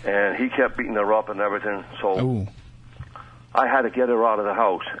 and he kept beating her up and everything, so I had to get her out of the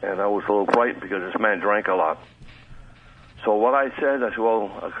house, and I was a little frightened because this man drank a lot. So what I said, well,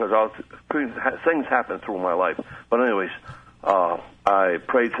 because things happen through my life. But anyways, I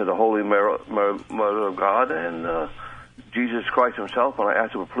prayed to the Holy Mother of God and Jesus Christ himself, and I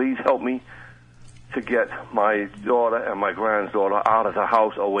asked him, please help me to get my daughter and my granddaughter out of the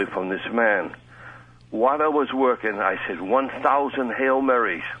house away from this man. While I was working, I said 1,000 Hail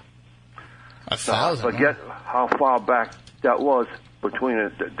Marys. 1,000? Forget how far back that was between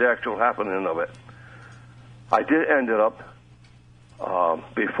the actual happening of it. I did end it up,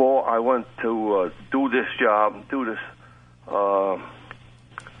 before I went to do this job, I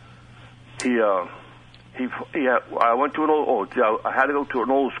went to I had to go to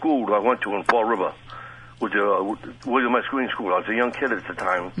an old school I went to in Fall River, which was my screen school. I was a young kid at the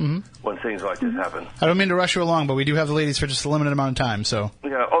time when things like this happened. I don't mean to rush you along, but we do have the ladies for just a limited amount of time, so.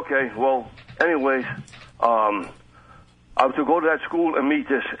 Yeah, okay. Well, anyways, I was to go to that school and meet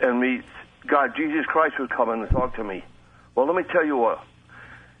God, Jesus Christ would come in and talk to me. Well, let me tell you what.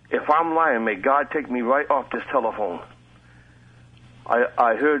 If I'm lying, may God take me right off this telephone.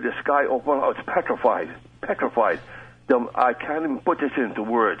 I heard the sky open. I was petrified. I can't even put this into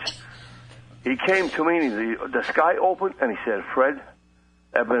words. He came to me, and the sky opened, and he said, Fred,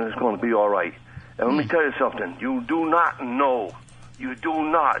 everything is going to be all right. And let me tell you something.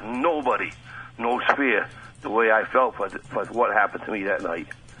 Nobody knows fear the way I felt for what happened to me that night.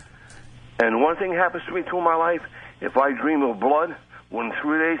 And one thing happens to me through my life, if I dream of blood, within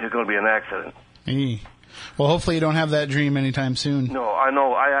 3 days, it's going to be an accident. Well, hopefully you don't have that dream anytime soon. No, I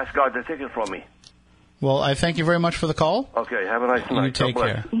know. I asked God to take it from me. Well, I thank you very much for the call. Okay, have a nice night. You take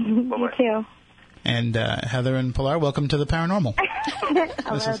care. You too. And Heather and Pilar, welcome to the Paranormal.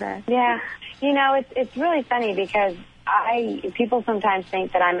 Hello there. Yeah. It's really funny because people sometimes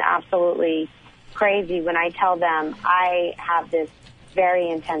think that I'm absolutely crazy when I tell them I have this very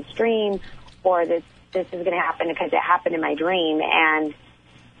intense dream or this is going to happen because it happened in my dream, and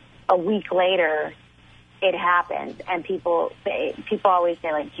a week later it happens, and people always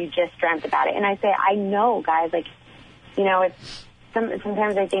say, like, you just dreamt about it. And I say, I know, guys, like, it's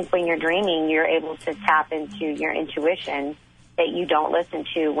sometimes I think when you're dreaming, you're able to tap into your intuition that you don't listen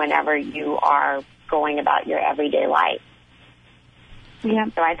to whenever you are going about your everyday life. Yeah.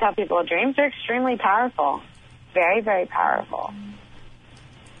 So I tell people dreams are extremely powerful, very, very powerful.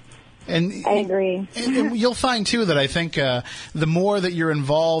 And I agree. And you'll find, too, that I think the more that you're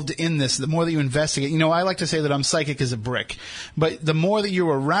involved in this, the more that you investigate. I like to say that I'm psychic as a brick. But the more that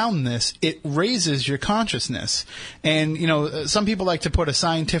you're around this, it raises your consciousness. And, some people like to put a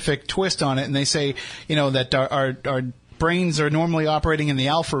scientific twist on it, and they say, that our brains are normally operating in the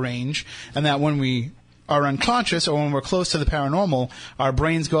alpha range, and that when we are unconscious or when we're close to the paranormal, our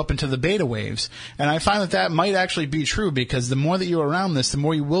brains go up into the beta waves. And I find that might actually be true, because the more that you're around this, the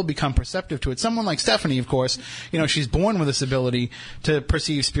more you will become perceptive to it. Someone like Stephanie, of course, she's born with this ability to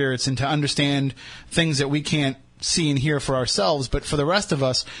perceive spirits and to understand things that we can't see and hear for ourselves. But for the rest of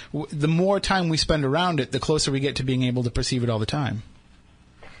us, the more time we spend around it, the closer we get to being able to perceive it all the time.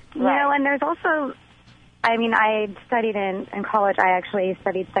 And there's also, I studied in college. I actually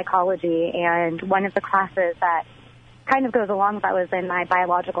studied psychology, and one of the classes that kind of goes along with that was in my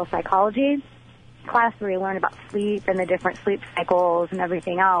biological psychology class, where we learn about sleep and the different sleep cycles and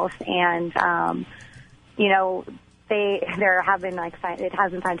everything else. And, it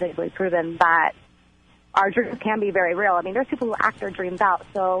has been scientifically proven that our dreams can be very real. There's people who act their dreams out.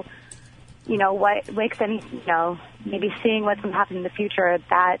 So, what makes any, maybe seeing what's going to happen in the future,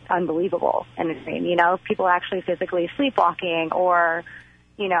 that's unbelievable in a dream. People actually physically sleepwalking, or,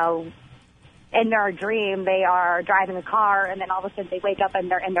 in their dream they are driving a car and then all of a sudden they wake up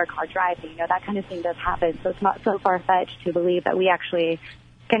and they're in their car driving. That kind of thing does happen. So it's not so far-fetched to believe that we actually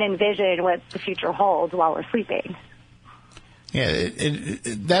can envision what the future holds while we're sleeping. Yeah,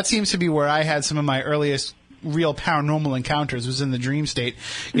 that seems to be where I had some of my earliest real paranormal encounters, was in the dream state.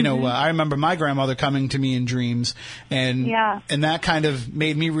 I remember my grandmother coming to me in dreams, and that kind of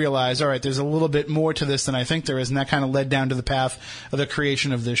made me realize, all right, there's a little bit more to this than I think there is, and that kind of led down to the path of the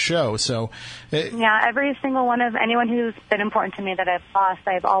creation of this show. So, every single one of anyone who's been important to me that I've lost,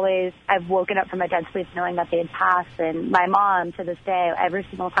 I've woken up from a dead sleep knowing that they had passed. And my mom, to this day, every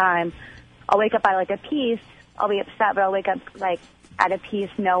single time, I'll wake up by a peace. I'll be upset, but I'll wake up at a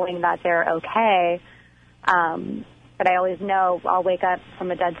peace knowing that they're okay. But I always know I'll wake up from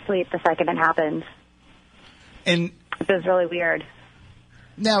a dead sleep the second it happens. And it was really weird.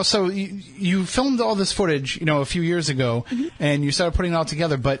 Now, so you filmed all this footage, a few years ago, and you started putting it all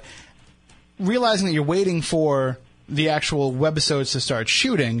together, but realizing that you're waiting for the actual webisodes to start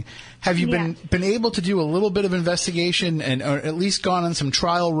shooting, have you been able to do a little bit of investigation or at least gone on some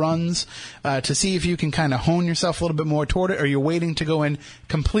trial runs to see if you can kind of hone yourself a little bit more toward it, or you're waiting to go in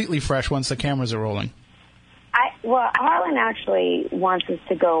completely fresh once the cameras are rolling? Harlan actually wants us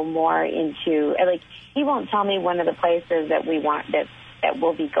to go more into, he won't tell me one of the places that we want, that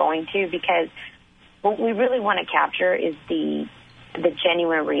we'll be going to, because what we really want to capture is the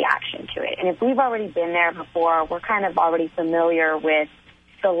genuine reaction to it. And if we've already been there before, we're kind of already familiar with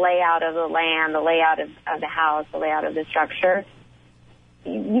the layout of the land, the layout of the house, the layout of the structure,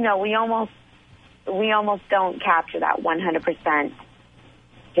 you know, we almost don't capture that 100%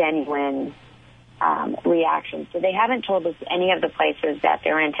 genuine reaction. So they haven't told us any of the places that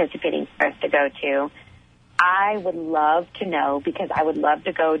they're anticipating for us to go to. I would love to know, because I would love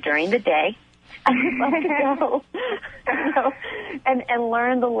to go during the day. I would love to go, you know, and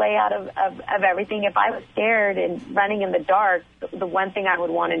learn the layout of everything. If I was scared and running in the dark, the one thing I would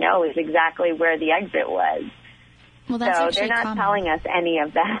want to know is exactly where the exit was. Well, that's so actually they're not common. telling us any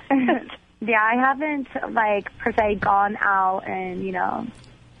of that. Yeah, I haven't, like, per se gone out and, you know,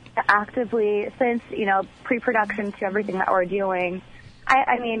 actively, since, you know, pre-production to everything that we're doing.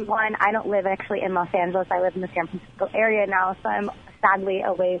 I mean, one, I don't live actually in Los Angeles. I live in the San Francisco area now, so I'm sadly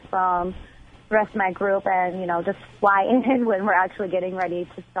away from the rest of my group and, you know, just fly in when we're actually getting ready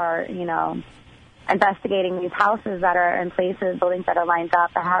to start, you know, investigating these houses that are in places, buildings that are lined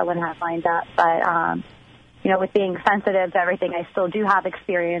up, that Harlan has lined up. But, you know, with being sensitive to everything, I still do have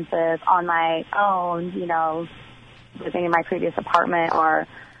experiences on my own, you know, living in my previous apartment or,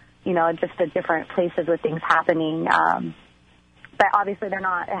 you know, just at different places with things happening. But obviously it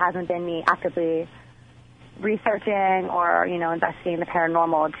hasn't been me actively researching or, you know, investigating the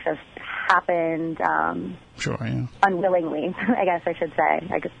paranormal. It just happened unwillingly, I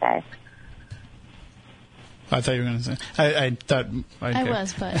could say. I thought you were going to say. I thought I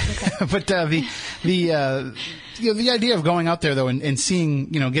was, but okay. But the idea of going out there though and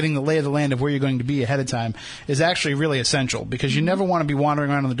seeing, you know, getting the lay of the land of where you're going to be ahead of time is actually really essential, because you never want to be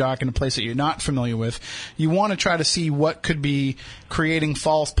wandering around in the dark in a place that you're not familiar with. You want to try to see what could be creating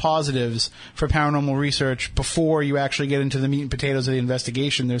false positives for paranormal research before you actually get into the meat and potatoes of the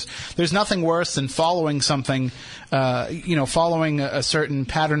investigation. There's nothing worse than following something, following a certain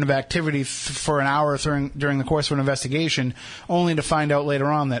pattern of activity for an hour during the course of an investigation, only to find out later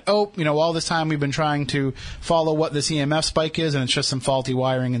on that, all this time we've been trying to follow what this EMF spike is, and it's just some faulty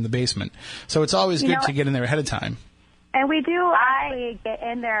wiring in the basement. So it's always good to get in there ahead of time. And we do actually get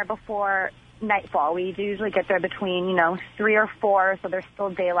in there before nightfall. We usually get there between, 3 or 4, so there's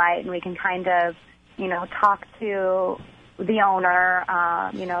still daylight, and we can kind of, talk to the owner,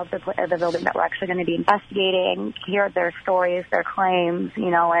 of the building that we're actually going to be investigating, hear their stories, their claims,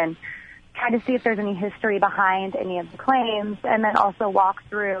 and try to see if there's any history behind any of the claims, and then also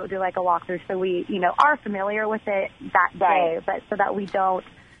do like a walkthrough so we, are familiar with it that day, but so that we don't,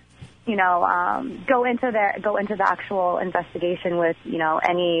 go into the actual investigation with,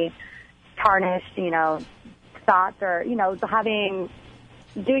 any tarnished, thoughts or,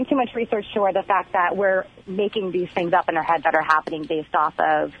 doing too much research toward the fact that we're making these things up in our head that are happening based off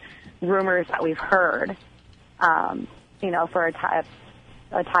of rumors that we've heard, for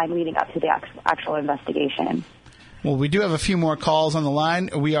a time leading up to the actual investigation. Well, we do have a few more calls on the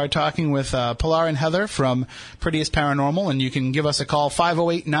line. We are talking with Pilar and Heather from Prettiest Paranormal, and you can give us a call,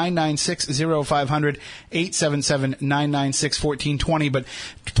 508-996-0500, 877-996-1420. But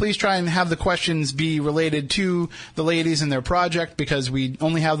please try and have the questions be related to the ladies and their project, because we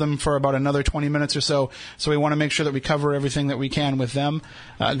only have them for about another 20 minutes or so, so we want to make sure that we cover everything that we can with them.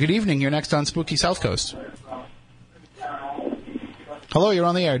 Good evening. You're next on Spooky South Coast. Hello, you're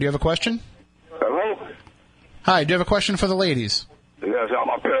on the air. Do you have a question? Hello? Hi, do you have a question for the ladies? Yes, I'm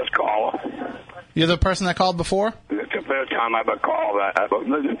a first caller. You're the person that called before? It's the first time I've ever called. I was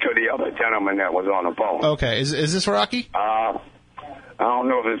listening to the other gentleman that was on the phone. Okay, is this Rocky? I don't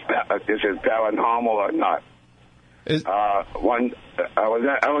know if this is paranormal or not. I was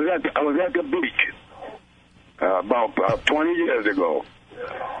at the beach about 20 years ago,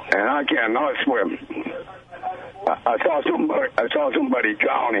 and I cannot swim. I saw somebody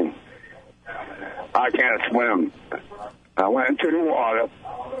drowning. I can't swim. I went into the water.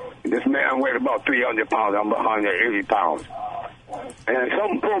 This man weighed about 300 pounds. I'm 180 pounds. And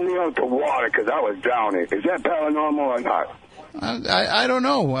something pulled me out the water because I was drowning. Is that paranormal or not? I don't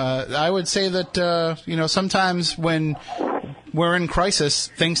know. I would say that, sometimes when we're in crisis,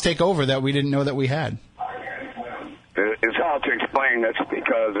 things take over that we didn't know that we had. It's hard to explain this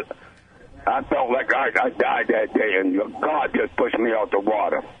because I felt like I died that day, and God just pushed me out the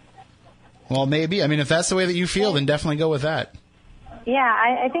water. Well, maybe. I mean, if that's the way that you feel, then definitely go with that. Yeah,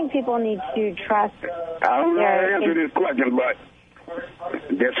 I think people need to trust. I don't know how to answer this question, but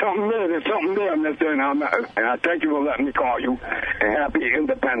there's something there, mister, and I thank you for letting me call you, and happy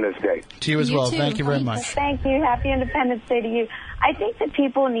Independence Day. To you as well. Thank you very much. Thank you. Happy Independence Day to you. I think that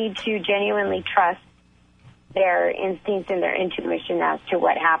people need to genuinely trust their instincts and their intuition as to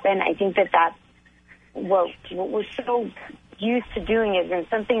what happened. I think that's what we're so used to doing is when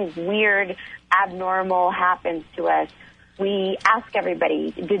something weird, abnormal happens to us, we ask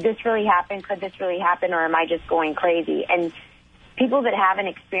everybody, did this really happen? Could this really happen? Or am I just going crazy? And people that haven't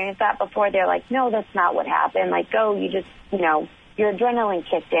experienced that before, they're like, no, that's not what happened. Like, oh, you just, your adrenaline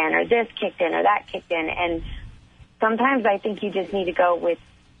kicked in, or this kicked in, or that kicked in. And sometimes I think you just need to go with,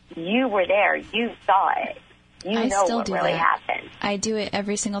 you were there, you saw it. You know what really happened. I do it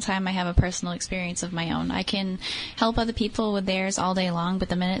every single time I have a personal experience of my own. I can help other people with theirs all day long, but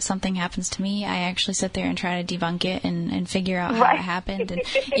the minute something happens to me, I actually sit there and try to debunk it and figure out how it happened. And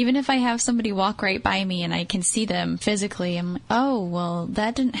even if I have somebody walk right by me and I can see them physically, I'm like, oh, well,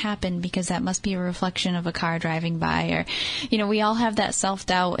 that didn't happen because that must be a reflection of a car driving by. Or, we all have that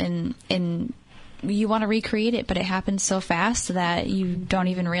self-doubt and you want to recreate it, but it happens so fast that you don't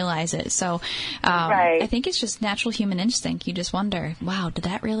even realize it. So I think it's just natural human instinct. You just wonder, wow, did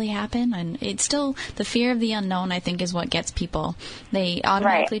that really happen? And it's still the fear of the unknown, I think, is what gets people. They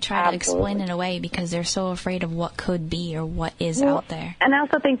automatically try to explain it away because they're so afraid of what could be or what is out there. And I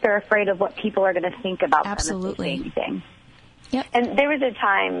also think they're afraid of what people are going to think about them. Absolutely. Yep. And there was a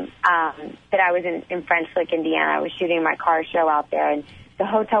time that I was in French Lick, Indiana. I was shooting my car show out there, and the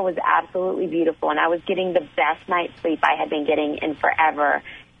hotel was absolutely beautiful, and I was getting the best night's sleep I had been getting in forever.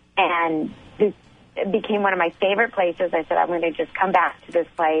 And this became one of my favorite places. I said, I'm going to just come back to this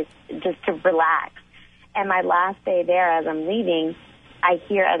place just to relax. And my last day there, as I'm leaving, as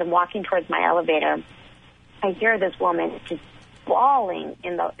I'm walking towards my elevator, I hear this woman just bawling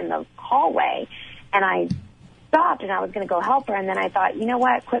in the hallway. And I stopped, and I was going to go help her. And then I thought, you know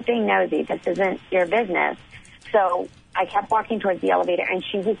what? Quit being nosy. This isn't your business. So I kept walking towards the elevator, and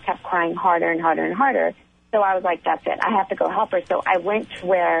she just kept crying harder and harder and harder. So I was like, that's it. I have to go help her. So I went to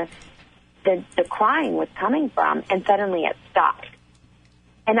where the crying was coming from, and suddenly it stopped.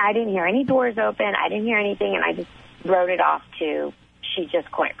 And I didn't hear any doors open. I didn't hear anything, and I just wrote it off to she just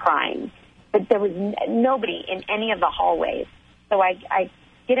quit crying. But there was nobody in any of the hallways. So I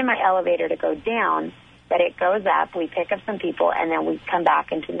get in my elevator to go down, but it goes up. We pick up some people, and then we come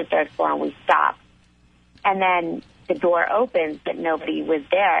back into the third floor, and we stop. And then the door opens, but nobody was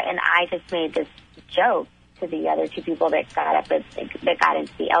there. And I just made this joke to the other two people that got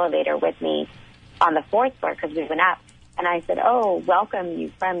into the elevator with me on the fourth floor because we went up. And I said, oh, welcome,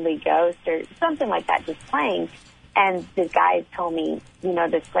 you friendly ghost, or something like that, just playing. And the guys told me,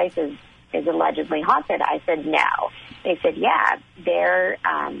 this place is allegedly haunted. I said, no. They said, yeah, they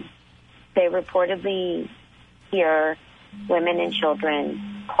reportedly hear women and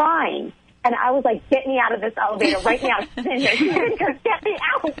children crying. And I was like, get me out of this elevator right now. Get me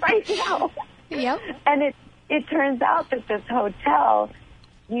out right now. Yep. And it turns out that this hotel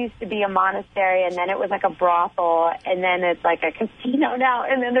used to be a monastery, and then it was like a brothel, and then it's like a casino now,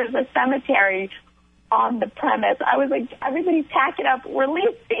 and then there's a cemetery on the premise. I was like, everybody pack it up. We're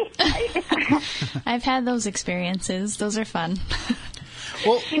leaving. I've had those experiences. Those are fun.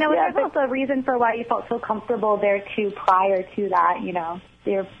 Well, there's also a reason for why you felt so comfortable there, too, prior to that,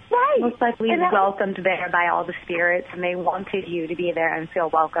 You're most likely welcomed there by all the spirits, and they wanted you to be there and feel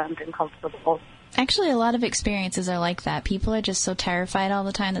welcomed and comfortable. Actually, a lot of experiences are like that. People are just so terrified all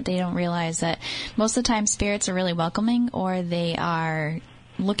the time that they don't realize that most of the time spirits are really welcoming, or they are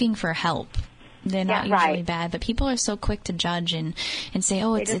looking for help. They're not usually bad, but people are so quick to judge and say,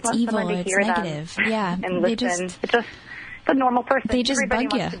 oh, it's evil, or it's negative. Yeah, and listen. It's just a normal person. They just Everybody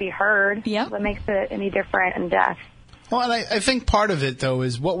bug wants to be heard. Yep. What makes it any different in death? Well, and I think part of it, though,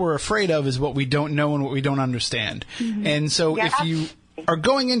 is what we're afraid of is what we don't know and what we don't understand. Mm-hmm. And so if you are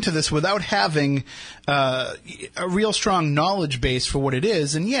going into this without having a real strong knowledge base for what it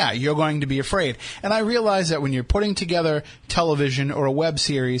is, and you're going to be afraid. And I realize that when you're putting together television or a web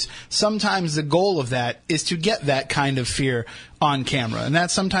series, sometimes the goal of that is to get that kind of fear on camera. And that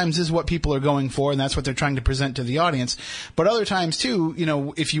sometimes is what people are going for, and that's what they're trying to present to the audience. But other times, too,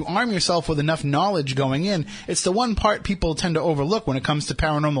 if you arm yourself with enough knowledge going in, it's the one part people tend to overlook when it comes to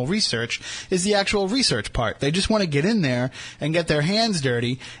paranormal research is the actual research part. They just want to get in there and get their hands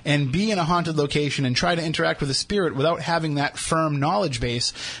dirty and be in a haunted location and try to interact with a spirit without having that firm knowledge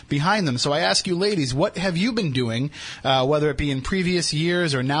base behind them. So I ask you, ladies, what have you been doing, whether it be in previous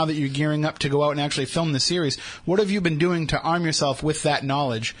years or now that you're gearing up to go out and actually film the series? What have you been doing to arm yourself with that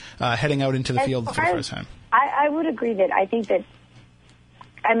knowledge heading out into the field for the first time? I would agree that I think that,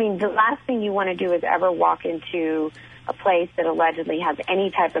 the last thing you want to do is ever walk into a place that allegedly has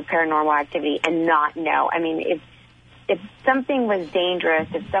any type of paranormal activity and not know. If something was dangerous,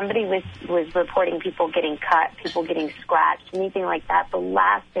 if somebody was reporting people getting cut, people getting scratched, anything like that, the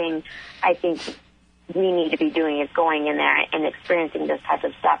last thing I think we need to be doing is going in there and experiencing this type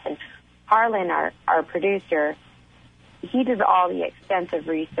of stuff. And Harlan, our producer, he does all the extensive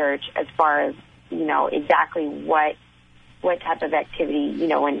research as far as, exactly what what type of activity, you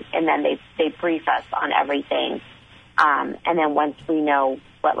know, and then they brief us on everything. And then once we know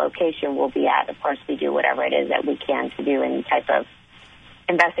what location we'll be at, of course, we do whatever it is that we can to do any type of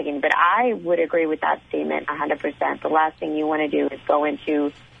investigating. But I would agree with that statement 100%. The last thing you want to do is go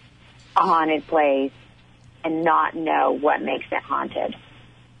into a haunted place and not know what makes it haunted.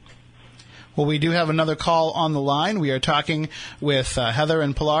 Well, we do have another call on the line. We are talking with Heather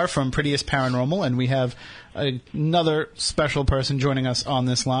and Pilar from Prettiest Paranormal, and we have another special person joining us on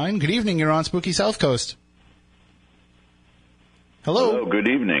this line. Good evening. You're on Spooky South Coast. Hello. Hello. Good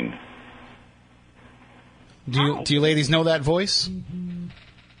evening. Do you ladies know that voice?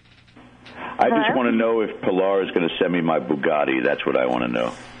 I just want to know if Pilar is going to send me my Bugatti. That's what I want to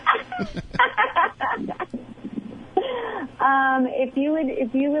know. If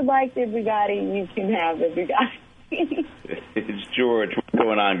you would like the Bugatti, you can have the Bugatti. It's George. What's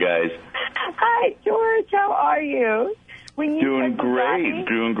going on, guys? Hi, George. How are you? Doing great.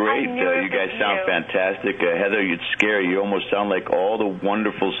 You guys sound fantastic. Heather, it's scary. You almost sound like all the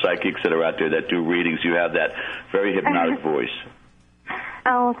wonderful psychics that are out there that do readings. You have that very hypnotic voice.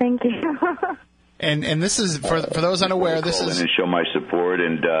 Oh, thank you. And this is, for those unaware, this is... And show my support,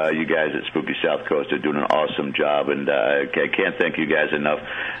 and you guys at Spooky South Coast are doing an awesome job, and I can't thank you guys enough.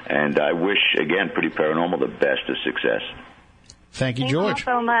 And I wish, again, Pretty Paranormal the best of success. Thank you, George. Thank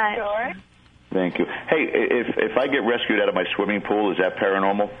you so much. George. Thank you. Hey, if I get rescued out of my swimming pool, is that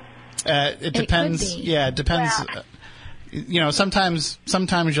paranormal? It depends. It could be. Yeah, it depends. Well, you know, sometimes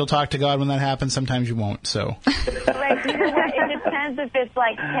you'll talk to God when that happens. Sometimes you won't. So. Like, you know what? It depends if it's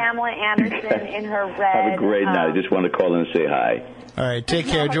like Pamela Anderson in her red. Have a great night. I just want to call in and say hi. All right. Take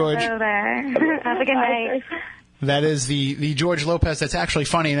care, George. Have a good night. That is the George Lopez that's actually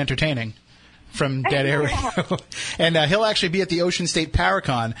funny and entertaining from Dead Air Radio. And he'll actually be at the Ocean State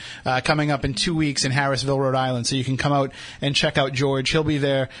Paracon coming up in 2 weeks in Harrisville, Rhode Island. So you can come out and check out George. He'll be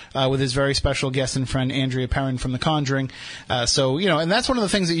there with his very special guest and friend, Andrea Perrin from The Conjuring. So, you know, and that's one of the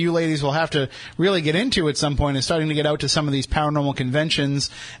things that you ladies will have to really get into at some point, is starting to get out to some of these paranormal conventions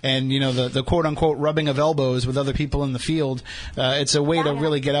and, you know, the quote-unquote rubbing of elbows with other people in the field. It's a way to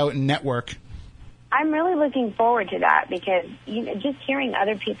really get out and network. I'm really looking forward to that because, you know, just hearing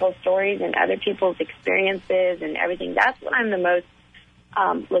other people's stories and other people's experiences and everything, that's what I'm the most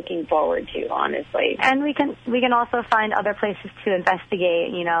looking forward to, honestly. And we can also find other places to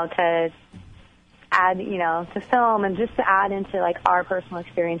investigate, you know, to add, you know, to film and just to add into, like, our personal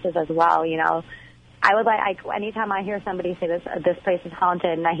experiences as well, you know. I would like anytime I hear somebody say this place is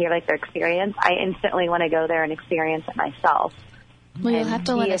haunted and I hear, like, their experience, I instantly want to go there and experience it myself. Well, you'll have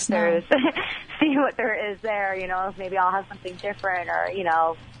to let us know. See what there is there, you know, if maybe I'll have something different or, you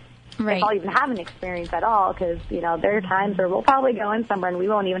know, right. if I'll even have an experience at all, because, you know, there are times where we'll probably go in somewhere and we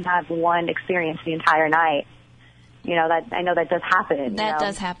won't even have one experience the entire night. You know, that I know that does happen. That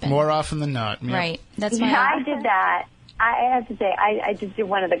does happen. More often than not. Yep. Right. That's why I did that. I have to say, I just did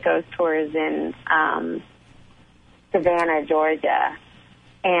one of the ghost tours in Savannah, Georgia.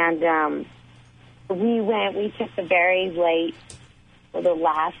 And we took the very late, the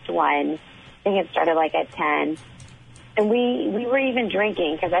last one. I think it started like at 10. And we were even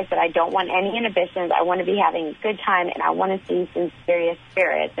drinking because I said, I don't want any inhibitions. I want to be having a good time and I want to see some serious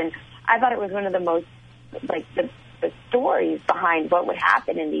spirits. And I thought it was one of the most, like, the stories behind what would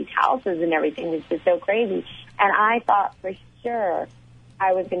happen in these houses and everything was just so crazy. And I thought for sure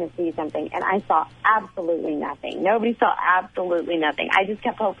I was going to see something. And I saw absolutely nothing. Nobody saw absolutely nothing. I just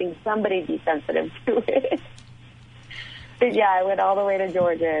kept hoping somebody would be sensitive to it. But yeah, I went all the way to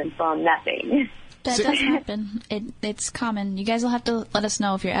Georgia and saw nothing. That does happen. It's common. You guys will have to let us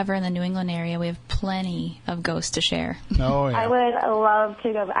know if you're ever in the New England area. We have plenty of ghosts to share. Oh, yeah. I would love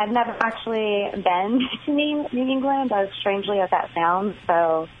to go. I've never actually been to New England, as strangely as that sounds.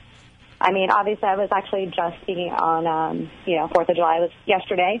 So, I mean, obviously I was actually just speaking on, 4th of July was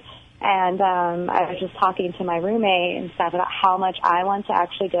yesterday. And I was just talking to my roommate and stuff about how much I want to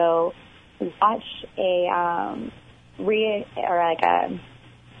actually go watch a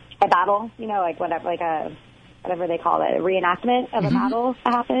battle, you know, like whatever they call it, a reenactment of a battle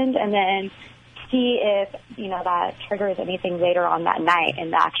that happened, and then see if, you know, that triggers anything later on that night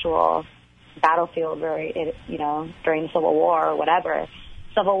in the actual battlefield where it, you know, during the Civil War or whatever,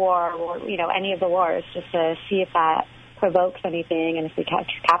 Civil War or, you know, any of the wars, just to see if that provokes anything and if we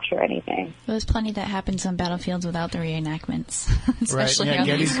capture anything. There's plenty that happens on battlefields without the reenactments. Especially right.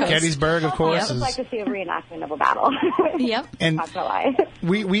 Yeah, Gettysburg, of course. I would like to see a reenactment of a battle. Yep. And not gonna lie.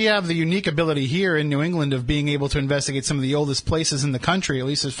 We have the unique ability here in New England of being able to investigate some of the oldest places in the country, at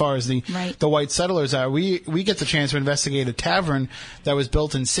least as far as the white settlers are. We get the chance to investigate a tavern that was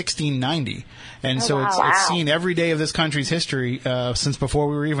built in 1690. And it's seen every day of this country's history since before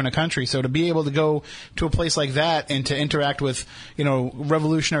we were even a country. So to be able to go to a place like that and to interact with,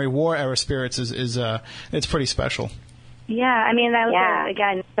 Revolutionary War era spirits is it's pretty special. Yeah, I mean, that was,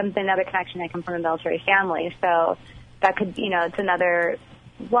 again, another connection. I come from a military family, so that could, it's another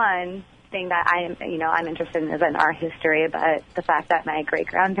one thing that I'm interested in is in our history, but the fact that my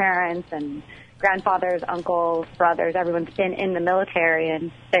great-grandparents and grandfathers, uncles, brothers, everyone's been in the military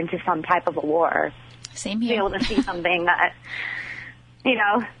and been to some type of a war. Same here. Be able to see something that,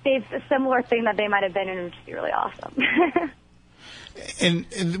 they've a similar thing that they might have been in, which would be really awesome. And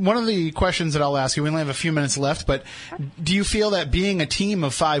one of the questions that I'll ask you, we only have a few minutes left, but do you feel that being a team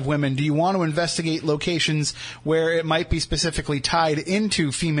of 5 women, do you want to investigate locations where it might be specifically tied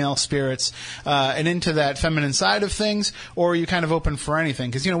into female spirits and into that feminine side of things, or are you kind of open for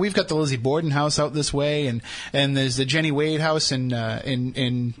anything? Because, we've got the Lizzie Borden house out this way, and there's the Jenny Wade house in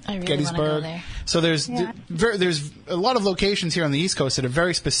really Gettysburg. There. So there's a lot of locations here on the East Coast that are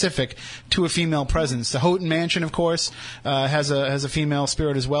very specific to a female presence. The Houghton Mansion, of course, has a female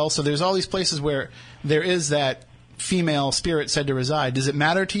spirit as well. So there's all these places where there is that female spirit said to reside. Does it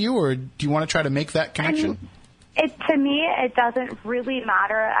matter to you, or do you want to try to make that connection? To me, it doesn't really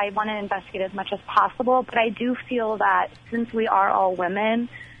matter. I want to investigate as much as possible, but I do feel that since we are all women,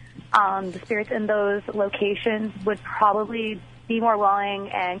 the spirits in those locations would probably be more willing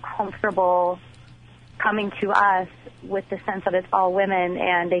and comfortable coming to us with the sense that it's all women,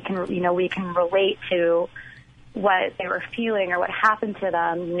 and they can, we can relate to what they were feeling or what happened to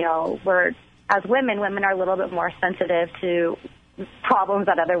them. As women are a little bit more sensitive to problems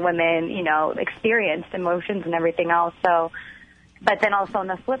that other women, experienced, emotions and everything else. So, but then also on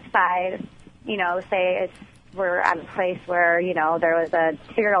the flip side, say we're at a place where, there was a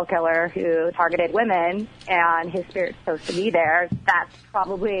serial killer who targeted women and his spirit's supposed to be there. That's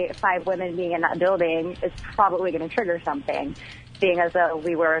probably 5 women being in that building is probably going to trigger something, being as though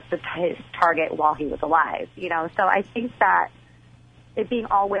we were his target while he was alive, So I think that it being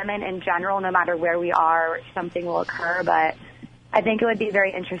all women in general, no matter where we are, something will occur. But I think it would be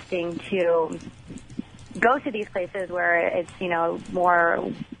very interesting to go to these places where it's,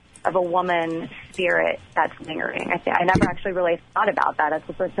 more of a woman spirit that's lingering. I never actually really thought about that. That's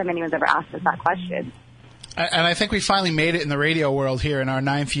the first time anyone's ever asked us that question. And I think we finally made it in the radio world here in our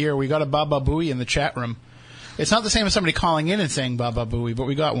 9th year. We got a Baba Booey in the chat room. It's not the same as somebody calling in and saying Baba Booey, but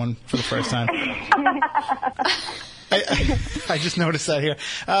we got one for the first time. I just noticed that here.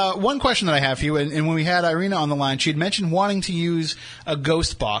 One question that I have for you, and when we had Irina on the line, she had mentioned wanting to use a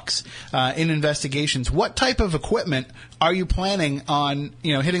ghost box in investigations. What type of equipment are you planning on,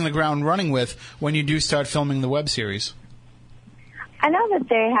 hitting the ground running with when you do start filming the web series? I know that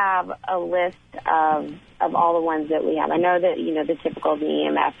they have a list of all the ones that we have. I know that, the typical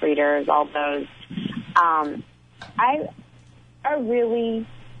EMF readers, all those. I really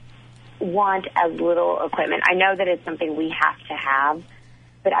want as little equipment. I know that it's something we have to have,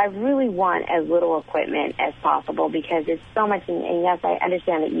 but I really want as little equipment as possible because it's so much. And yes, I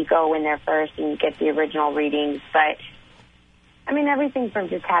understand that you go in there first and you get the original readings, but I mean, everything from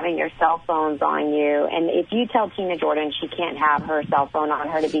just having your cell phones on you. And if you tell Tina Jordan she can't have her cell phone on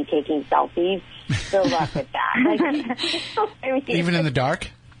her to be taking selfies, good luck with that. Even in the dark?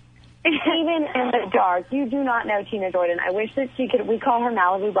 Even in the dark. You do not know Tina Jordan. I wish that she could. We call her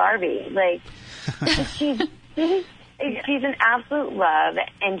Malibu Barbie. She's an absolute love,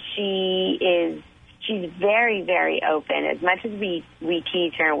 and she's very, very open. As much as we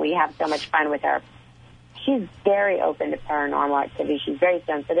tease her and we have so much fun with her, she's very open to paranormal activity. She's very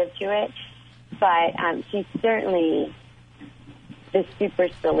sensitive to it, but she's certainly the super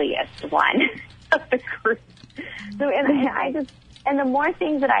silliest one of the group. So, and the more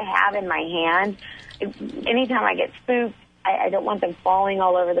things that I have in my hand, anytime I get spooked, I don't want them falling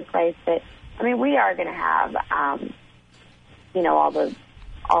all over the place. But I mean, we are going to have,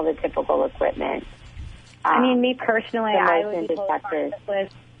 all the typical equipment. I mean, me personally, I would be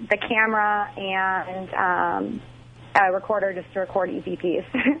with the camera and a recorder just to record EVPs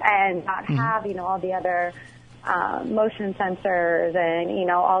and not have, all the other motion sensors and,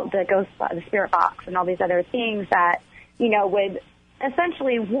 all the spirit box and all these other things that, would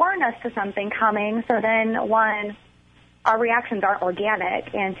essentially warn us to something coming. So then our reactions aren't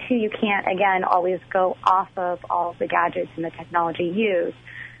organic, and two, you can't, again, always go off of all the gadgets and the technology used.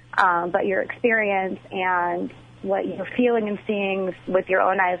 But your experience and what you're feeling and seeing with your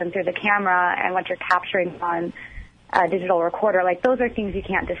own eyes and through the camera and what you're capturing on a digital recorder, like, those are things you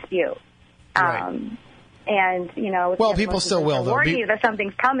can't dispute. Right. And, you know, well, people still will, though. Warn you that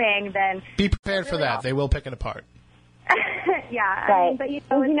something's coming, then be prepared for that. They will pick it apart. Yeah, right. I mean,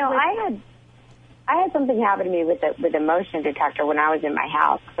 but I had something happen to me with the motion detector when I was in my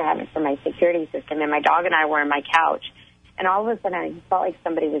house. I have it for my security system, and my dog and I were on my couch, and all of a sudden I felt like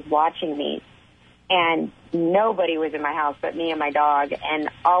somebody was watching me, and nobody was in my house but me and my dog, and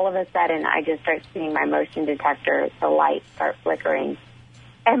all of a sudden I just start seeing my motion detector, the light start flickering,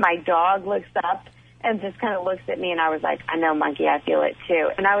 and my dog looks up and just kind of looks at me, and I was like, I know, monkey, I feel it too.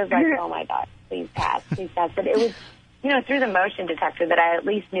 And I was like, oh my God, please pass, please pass. But it was, you know, through the motion detector that I at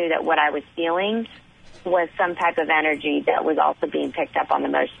least knew that what I was feeling was some type of energy that was also being picked up on the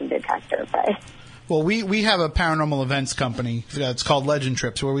motion detector. But well, we have a paranormal events company. It's called Legend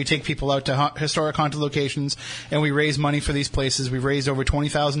Trips, where we take people out to historic haunted locations, and we raise money for these places. We've raised over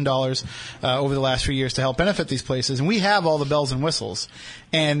 $20,000 over the last few years to help benefit these places, and we have all the bells and whistles.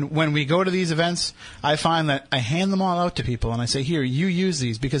 And when we go to these events, I find that I hand them all out to people, and I say, here, you use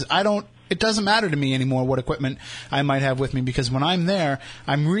these, because it doesn't matter to me anymore what equipment I might have with me, because when I'm there,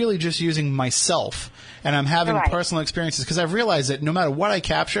 I'm really just using myself, and I'm having personal experiences, because I've realized that no matter what I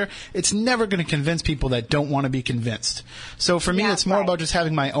capture, it's never going to convince people that don't want to be convinced. So for me, it's more about just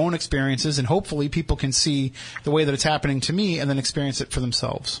having my own experiences, and hopefully people can see the way that it's happening to me and then experience it for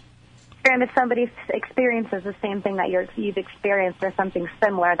themselves. And if somebody experiences the same thing that you've experienced or something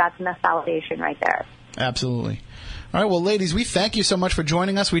similar, that's enough validation right there. Absolutely. All right, well, ladies, we thank you so much for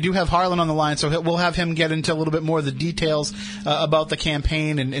joining us. We do have Harlan on the line, so we'll have him get into a little bit more of the details about the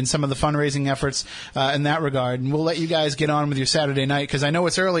campaign and some of the fundraising efforts in that regard. And we'll let you guys get on with your Saturday night, because I know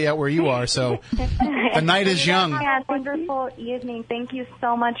it's early out where you are, so the night is young. Yeah, wonderful evening. Thank you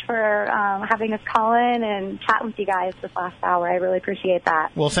so much for having us call in and chat with you guys this last hour. I really appreciate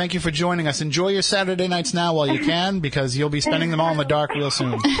that. Well, thank you for joining us. Enjoy your Saturday nights now while you can, because you'll be spending them all in the dark real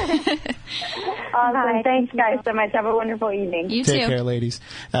soon. Awesome. Thanks, guys, so much. Have a wonderful evening. You too. Take care, ladies.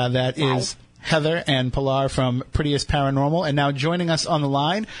 That is Heather and Pilar from Prettiest Paranormal. And now joining us on the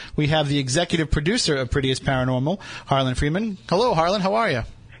line, we have the executive producer of Prettiest Paranormal, Harlan Freeman. Hello, Harlan. How are you?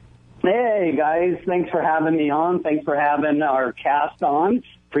 Hey, guys. Thanks for having me on. Thanks for having our cast on.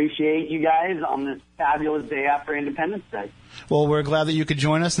 Appreciate you guys on this fabulous day after Independence Day. Well, we're glad that you could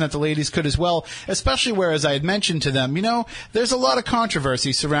join us and that the ladies could as well, especially where, as I had mentioned to them, you know, there's a lot of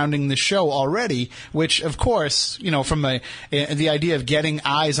controversy surrounding the show already, which, of course, you know, from the idea of getting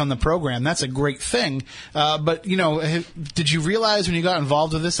eyes on the program, that's a great thing. But, you know, did you realize when you got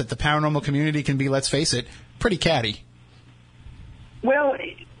involved with this that the paranormal community can be, let's face it, pretty catty? Well,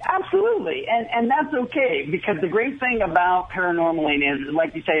 absolutely, and that's okay, because the great thing about paranormaling is,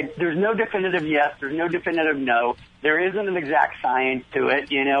 like you say, there's no definitive yes, there's no definitive no, there isn't an exact science to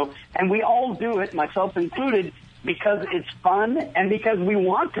it, you know, and we all do it, myself included, because it's fun and because we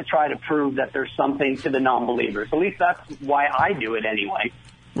want to try to prove that there's something to the non-believers. At least that's why I do it anyway.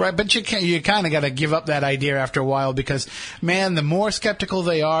 Right, but you kind of got to give up that idea after a while, because, man, the more skeptical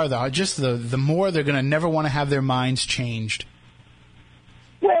they are, the more they're going to never want to have their minds changed.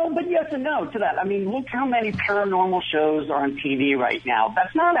 Well, but yes and no to that. I mean, look how many paranormal shows are on TV right now.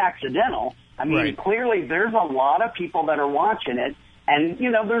 That's not accidental. I mean, Clearly there's a lot of people that are watching it, and,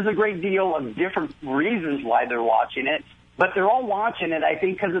 you know, there's a great deal of different reasons why they're watching it, but they're all watching it, I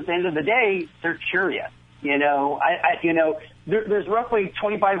think, because at the end of the day, they're curious. You know, there's roughly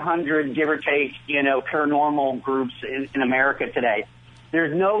 2,500, give or take, you know, paranormal groups in America today.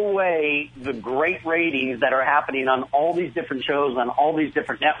 There's no way the great ratings that are happening on all these different shows on all these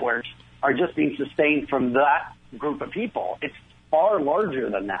different networks are just being sustained from that group of people. It's far larger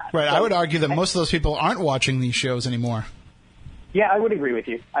than that. Right. So I would argue that most of those people aren't watching these shows anymore. Yeah, I would agree with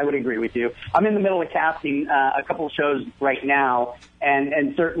you. I'm in the middle of casting a couple of shows right now,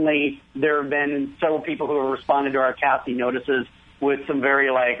 and certainly there have been several people who have responded to our casting notices with some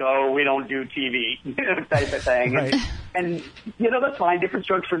very we don't do TV type of thing. Right. And, you know, that's fine. Different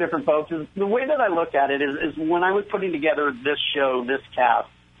strokes for different folks. The way that I look at it is when I was putting together this show, this cast,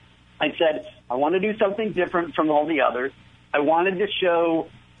 I said, I want to do something different from all the others. I wanted to show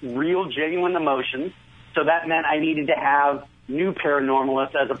real, genuine emotions. So that meant I needed to have new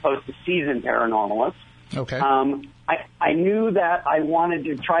paranormalists as opposed to seasoned paranormalists. Okay. I knew that I wanted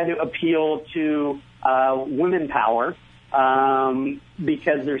to try to appeal to women power.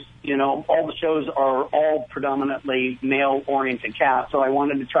 Because there's, you know, all the shows are all predominantly male-oriented cast, so I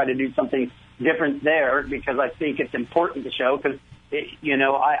wanted to try to do something difference there because I think it's important to show because,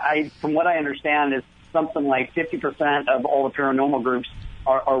 I from what I understand is something like 50% of all the paranormal groups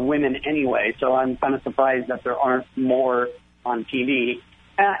are women anyway. So I'm kind of surprised that there aren't more on TV.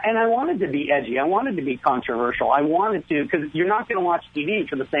 And I wanted to be edgy. I wanted to be controversial. I wanted to, because you're not going to watch TV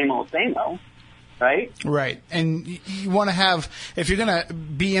for the same old, right? Right. And you want to have, if you're going to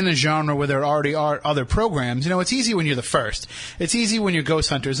be in a genre where there already are other programs, it's easy when you're the first. It's easy when you're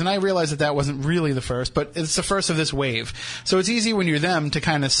Ghost Hunters, and I realize that wasn't really the first, but it's the first of this wave. So it's easy when you're them to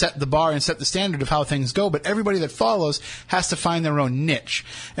kind of set the bar and set the standard of how things go, but everybody that follows has to find their own niche.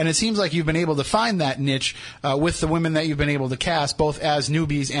 And it seems like you've been able to find that niche with the women that you've been able to cast, both as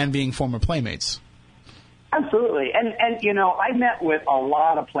newbies and being former playmates. Absolutely. And I met with a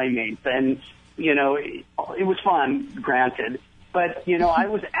lot of playmates, and it was fun, granted, but, I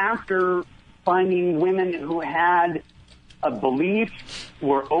was after finding women who had a belief,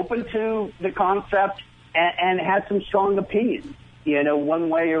 were open to the concept, and had some strong opinions, one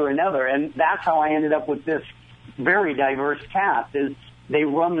way or another. And that's how I ended up with this very diverse cast, is they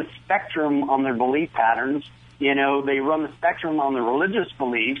run the spectrum on their belief patterns, they run the spectrum on their religious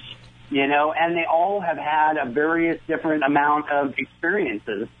beliefs, and they all have had a various different amount of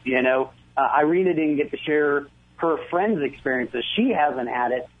experiences, Irina didn't get to share her friends' experiences. She hasn't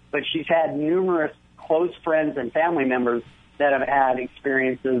had it, but she's had numerous close friends and family members that have had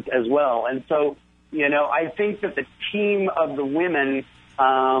experiences as well. And so, I think that the team of the women,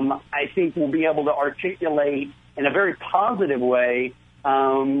 I think will be able to articulate in a very positive way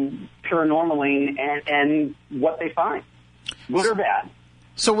paranormaling and what they find, good or bad.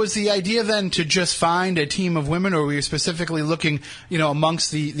 So was the idea then to just find a team of women, or were you specifically looking,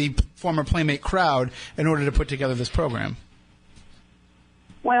 amongst the former Playmate crowd in order to put together this program?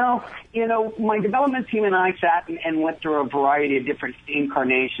 Well, my development team and I sat and went through a variety of different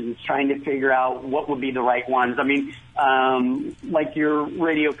incarnations, trying to figure out what would be the right ones. I mean, like your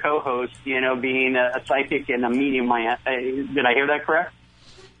radio co-host, being a psychic and a medium. Did I hear that correct?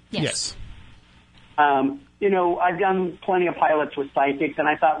 Yes. I've done plenty of pilots with psychics, and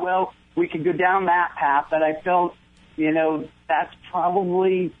I thought, well, we could go down that path, but I felt, that's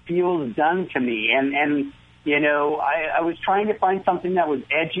probably feels done to me. And I was trying to find something that was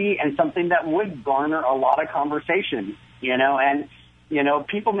edgy and something that would garner a lot of conversation, and,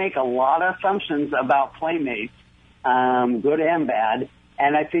 people make a lot of assumptions about playmates, good and bad.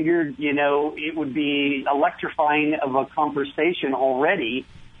 And I figured, it would be electrifying of a conversation already,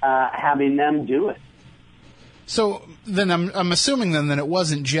 having them do it. So then I'm assuming then that it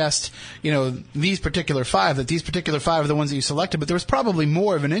wasn't just, these particular five, that these particular five are the ones that you selected, but there was probably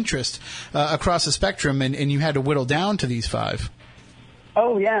more of an interest across the spectrum, and you had to whittle down to these five.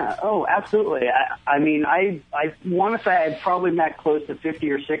 Oh, yeah. Oh, absolutely. I mean, I want to say I probably met close to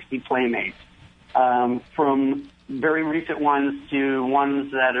 50 or 60 playmates, from very recent ones to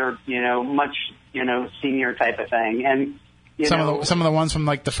ones that are, much, senior type of thing. And, some of the ones from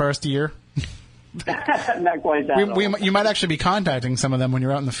like the first year? Not quite that. You might actually be contacting some of them when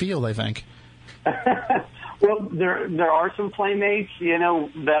you're out in the field, I think. Well, there are some playmates,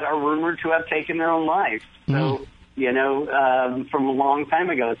 that are rumored to have taken their own lives. So, from a long time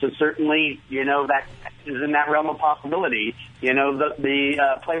ago. So certainly, that is in that realm of possibility.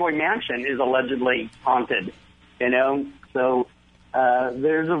 The Playboy Mansion is allegedly haunted. So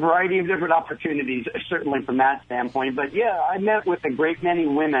there's a variety of different opportunities, certainly from that standpoint. But yeah, I met with a great many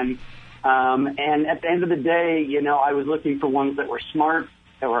women. And at the end of the day, I was looking for ones that were smart,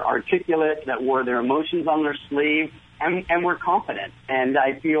 that were articulate, that wore their emotions on their sleeve, and were confident. And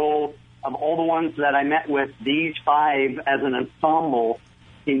I feel of all the ones that I met with, these five as an ensemble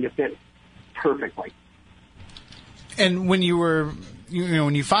seemed to fit perfectly. And when you were,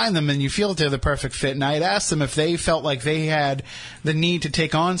 when you find them and you feel that they're the perfect fit, and I had asked them if they felt like they had the need to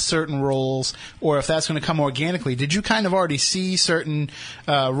take on certain roles, or if that's going to come organically. Did you kind of already see certain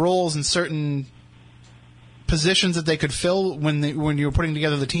roles and certain positions that they could fill when you were putting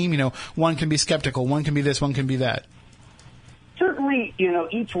together the team? One can be skeptical, one can be this, one can be that. Certainly,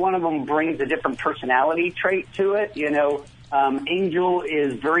 each one of them brings a different personality trait to it. Angel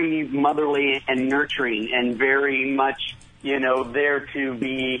is very motherly and nurturing and very much, there to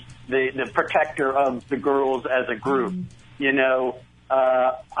be the protector of the girls as a group.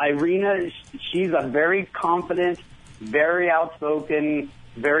 Irina, she's a very confident, very outspoken,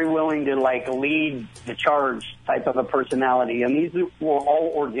 very willing to lead the charge type of a personality. And these were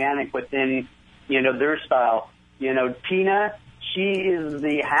all organic within, their style. Tina, she is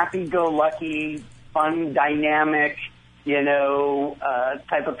the happy-go-lucky, fun, dynamic,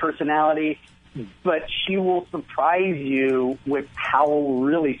 type of personality, but she will surprise you with how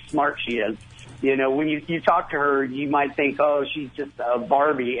really smart she is. You know, when you talk to her, you might think, oh, she's just a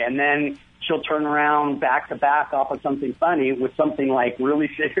Barbie, and then she'll turn around back to back off of something funny with something like really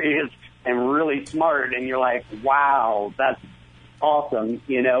serious and really smart, and you're like, wow, that's awesome,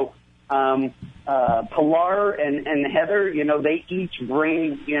 you know. Pilar and Heather, you know, they each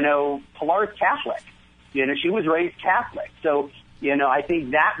bring, you know, Pilar's Catholic. You know, she was raised Catholic. So, you know, I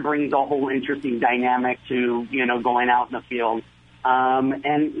think that brings a whole interesting dynamic to, you know, going out in the field.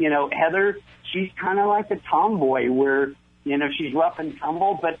 And, you know, Heather, she's kind of like a tomboy where, you know, she's rough and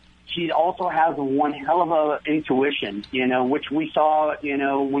tumble, but she also has one hell of a intuition, you know, which we saw, you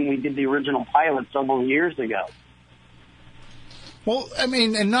know, when we did the original pilot several years ago. Well, I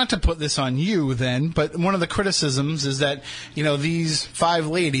mean, and not to put this on you then, but one of the criticisms is that, you know, these 5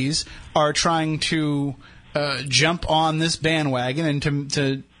 ladies are trying to jump on this bandwagon and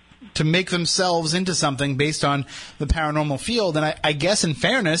to make themselves into something based on the paranormal field. And I guess in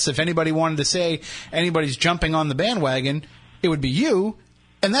fairness, if anybody wanted to say anybody's jumping on the bandwagon, it would be you,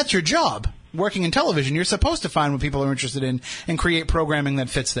 and that's your job. Working in television, you're supposed to find what people are interested in and create programming that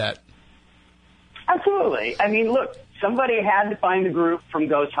fits that. Absolutely. I mean, look, somebody had to find a group from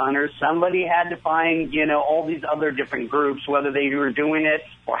Ghost Hunters. Somebody had to find, you know, all these other different groups, whether they were doing it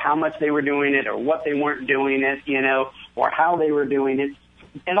or how much they were doing it or what they weren't doing it, you know, or how they were doing it.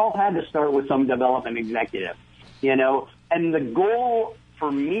 It all had to start with some development executive, you know. And the goal for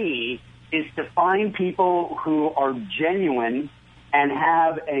me is to find people who are genuine and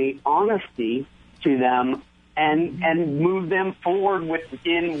have a honesty to them and move them forward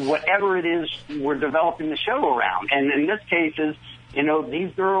within whatever it is we're developing the show around. And in this case is, you know,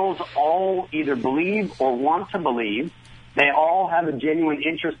 these girls all either believe or want to believe. They all have a genuine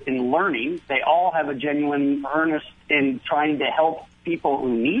interest in learning. They all have a genuine earnest in trying to help people who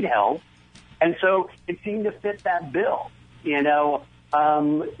need help. And so it seemed to fit that bill. You know,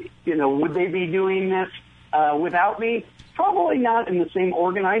 would they be doing this without me? Probably not in the same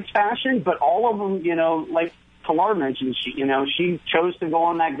organized fashion, but all of them, you know, like Pilar mentioned, she chose to go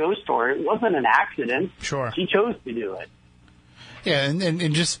on that ghost tour. It wasn't an accident. Sure. She chose to do it. Yeah,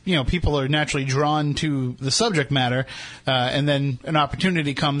 and just, you know, people are naturally drawn to the subject matter, and then an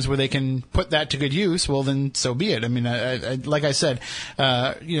opportunity comes where they can put that to good use, well, then so be it. I mean, like I said,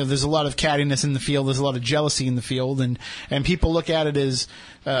 you know, there's a lot of cattiness in the field, there's a lot of jealousy in the field, and people look at it as,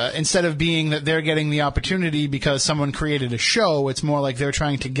 instead of being that they're getting the opportunity because someone created a show, it's more like they're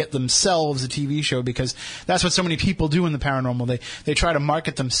trying to get themselves a TV show, because that's what so many people do in the paranormal. They try to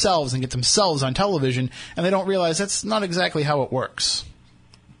market themselves and get themselves on television, and they don't realize that's not exactly how it works.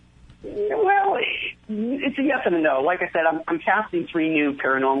 Well, it's a yes and a no. Like I said, I'm casting 3 new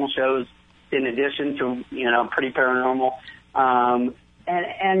paranormal shows in addition to, you know, Pretty Paranormal.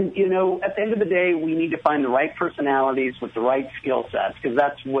 And, you know, at the end of the day, we need to find the right personalities with the right skill sets, because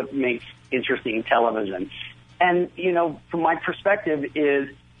that's what makes interesting television. And, you know, from my perspective is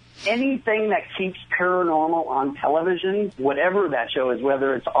anything that keeps paranormal on television, whatever that show is,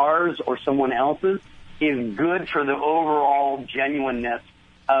 whether it's ours or someone else's, is good for the overall genuineness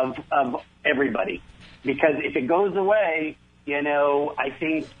of everybody. Because if it goes away, you know, I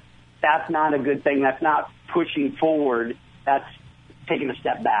think that's not a good thing. That's not pushing forward. That's taking a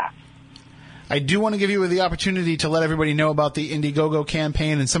step back. I do want to give you the opportunity to let everybody know about the Indiegogo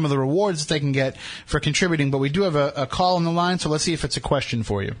campaign and some of the rewards that they can get for contributing, but we do have a call on the line, so let's see if it's a question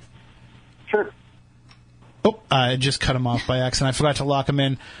for you. Sure. Oh, I just cut him off by accident. I forgot to lock him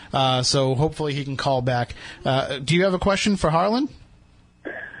in, so hopefully he can call back. Do you have a question for Harlan?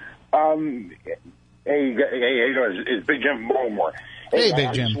 Hey, it's Big Jim from Baltimore. Hey,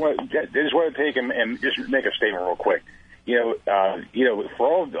 Big Jim. I just want to take him and just make a statement real quick. You know,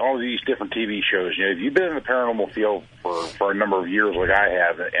 for all these different TV shows, you know, if you've been in the paranormal field for a number of years, like I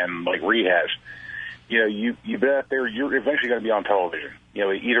have, and like Ree has, you know, you've been out there, you're eventually going to be on television. You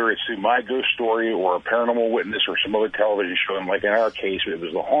know, either it's through My Ghost Story or a Paranormal Witness or some other television show. And like in our case, it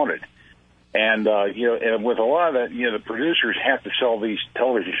was The Haunted. And, you know, and with a lot of that, you know, the producers have to sell these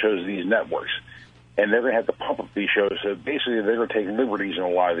television shows to these networks. And they're going to have to pump up these shows. So basically, they're going to take liberties in a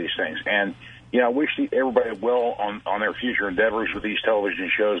lot of these things. And, you know, I wish everybody well on their future endeavors with these television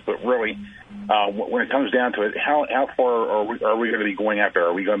shows. But really, when it comes down to it, how far are we going to be going after?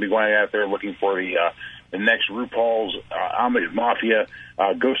 Are we going to be going out there looking for the next RuPaul's Amish Mafia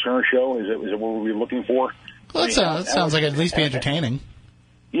Ghost Hunter show? Is it what we're looking for? Well, that sounds like it'd at least be entertaining.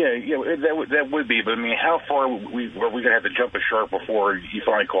 Yeah, that would be. But I mean, how far are we going to have to jump a shark before you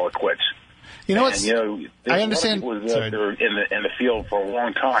finally call it quits? You know what? You know, I understand. People that are in the field for a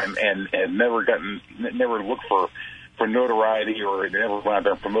long time and never looked for notoriety, or they never went out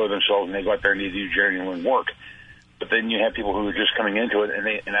there and promote themselves, and they go out there and they do genuine work. But then you have people who are just coming into it,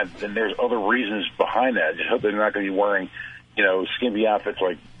 and there's other reasons behind that. I just hope they're not going to be wearing, skimpy outfits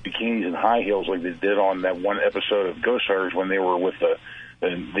like bikinis and high heels like they did on that one episode of Ghost Hunters when they were with the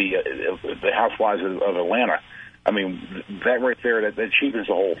Housewives of Atlanta. I mean, that right there, that cheapens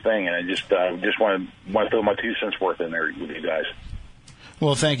the whole thing, and I just want to throw my 2 cents worth in there with you guys.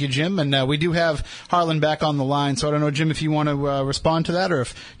 Well, thank you, Jim. And we do have Harlan back on the line, so I don't know, Jim, if you want to respond to that, or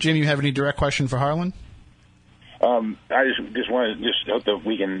if, Jim, you have any direct question for Harlan? I just want to hope that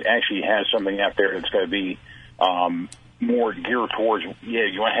we can actually have something out there that's going to be more geared towards,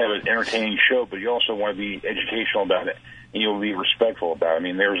 you want to have an entertaining show, but you also want to be educational about it. And you'll be respectful about it. I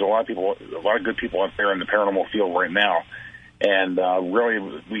mean, there's a lot of good people out there in the paranormal field right now, and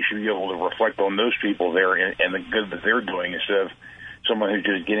really we should be able to reflect on those people there and the good that they're doing instead of someone who's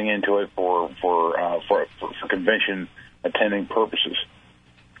just getting into it for convention attending purposes.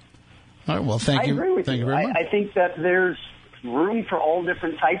 All right. Well, thank you. I agree with you. Very much. I think that there's room for all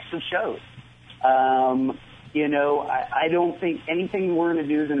different types of shows. I don't think anything we're going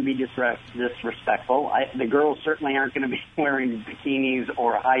to do is going to be disrespectful. The girls certainly aren't going to be wearing bikinis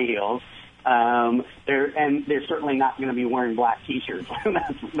or high heels. They're certainly not going to be wearing black T-shirts.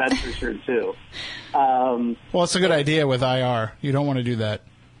 that's for sure, too. Well, it's a good idea with IR. You don't want to do that.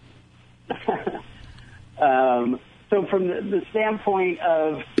 So from the standpoint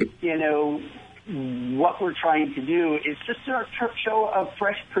of, what we're trying to do is just to show a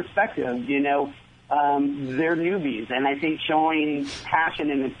fresh perspective, they're newbies, and I think showing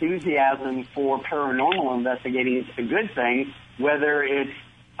passion and enthusiasm for paranormal investigating is a good thing, whether it's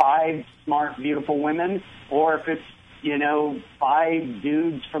 5 smart, beautiful women or if it's, 5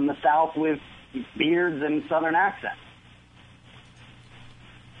 dudes from the South with beards and Southern accents.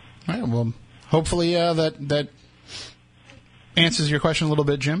 All right, well, hopefully that answers your question a little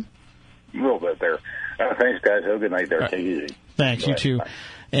bit, Jim. A little bit there. Thanks, guys. Have a good night there. Take it easy. Thanks, you too. Bye.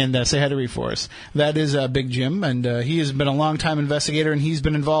 And say hi to Reed for us. That is Big Jim, and he has been a long-time investigator, and he's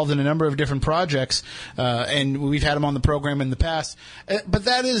been involved in a number of different projects, and we've had him on the program in the past. But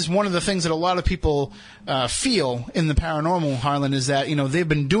that is one of the things that a lot of people feel in the paranormal, Harlan, is that, they've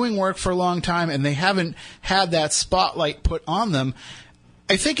been doing work for a long time, and they haven't had that spotlight put on them.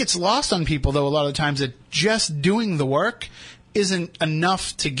 I think it's lost on people, though, a lot of times that just doing the work isn't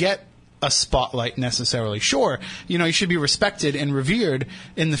enough to get a spotlight necessarily. Sure, you should be respected and revered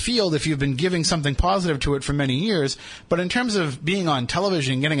in the field if you've been giving something positive to it for many years, but in terms of being on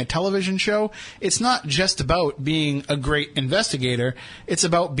television, getting a television show, it's not just about being a great investigator, it's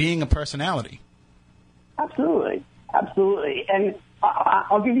about being a personality. Absolutely. And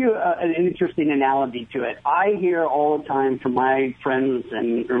I'll give you an interesting analogy to it. I hear all the time from my friends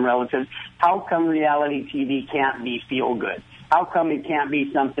and relatives, how come reality TV can't be feel good? How come it can't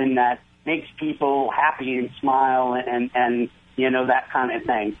be something that makes people happy and smile and that kind of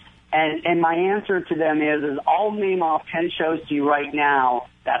thing? And my answer to them is I'll name off 10 shows to you right now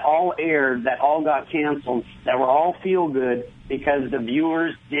that all aired, that all got canceled, that were all feel good because the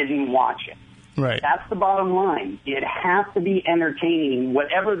viewers didn't watch it. Right. That's the bottom line. It has to be entertaining.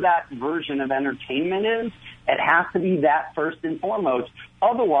 Whatever that version of entertainment is, it has to be that first and foremost.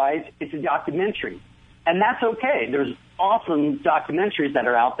 Otherwise, it's a documentary. And that's okay. There's awesome documentaries that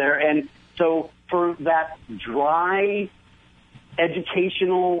are out there. And so for that dry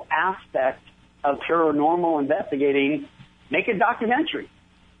educational aspect of paranormal investigating, make a documentary.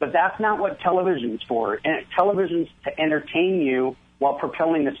 But that's not what television's for. And television's to entertain you while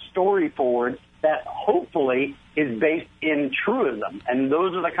propelling a story forward that hopefully is based in truism. And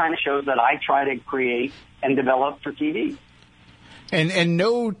those are the kind of shows that I try to create and develop for TV. And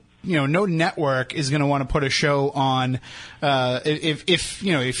no network is going to want to put a show on if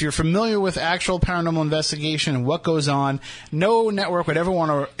you're familiar with actual paranormal investigation and what goes on. No network would ever want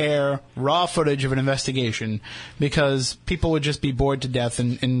to air raw footage of an investigation because people would just be bored to death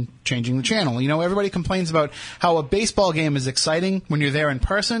and changing the channel. Everybody complains about how a baseball game is exciting when you're there in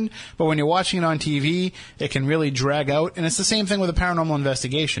person, but when you're watching it on TV, it can really drag out. And it's the same thing with a paranormal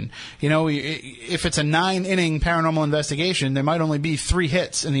investigation. If it's a 9-inning paranormal investigation, there might only be 3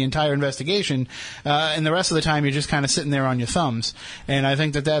 hits in the entire investigation, and the rest of the time you're just kind of sitting there on your thumbs. And I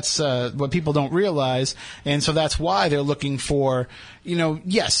think that's what people don't realize, and so that's why they're looking for,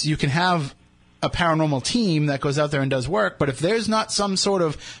 yes, you can have a paranormal team that goes out there and does work, but if there's not some sort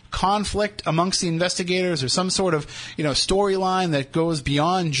of conflict amongst the investigators or some sort of, storyline that goes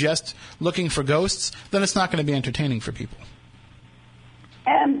beyond just looking for ghosts, then it's not going to be entertaining for people.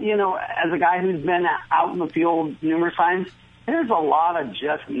 And, as a guy who's been out in the field numerous times, there's a lot of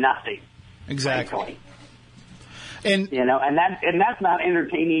just nothing. Exactly. Frankly. And that's not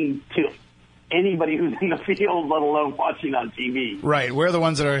entertaining too. anybody who's in the field, let alone watching on TV. Right. We're the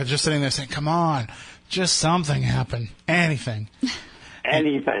ones that are just sitting there saying, come on, just something happen. Anything.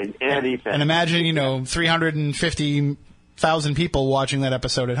 Anything. And imagine, 350,000 people watching that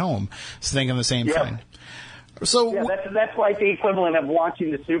episode at home, thinking the same thing. So that's like the equivalent of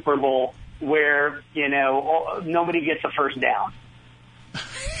watching the Super Bowl where, nobody gets a first down.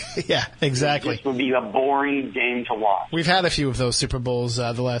 Yeah, exactly. It would be a boring game to watch. We've had a few of those Super Bowls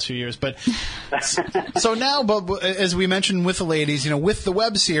the last few years, but so now, but as we mentioned with the ladies, with the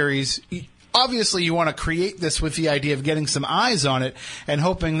web series, obviously you want to create this with the idea of getting some eyes on it and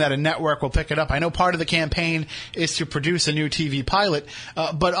hoping that a network will pick it up. I know part of the campaign is to produce a new TV pilot,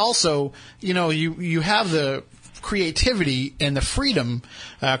 but also, you have the creativity and the freedom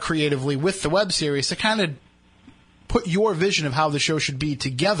creatively with the web series to kind of put your vision of how the show should be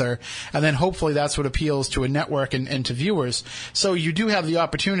together, and then hopefully that's what appeals to a network and to viewers. So you do have the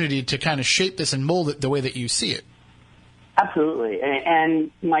opportunity to kind of shape this and mold it the way that you see it. Absolutely.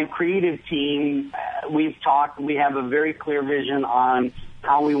 And my creative team, we have a very clear vision on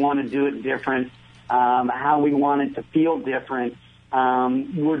how we want to do it different, how we want it to feel different.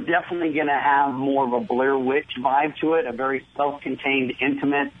 We're definitely going to have more of a Blair Witch vibe to it, a very self-contained,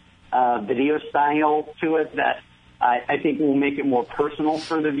 intimate video style to it that I think will make it more personal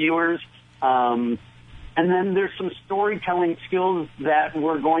for the viewers. And then there's some storytelling skills that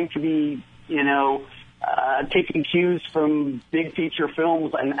we're going to be, taking cues from big feature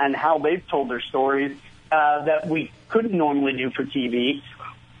films and how they've told their stories that we couldn't normally do for TV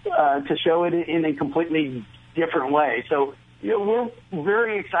to show it in a completely different way. So, we're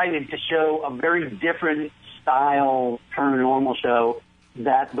very excited to show a very different style paranormal show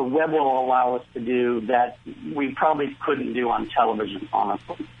that the web will allow us to do that we probably couldn't do on television,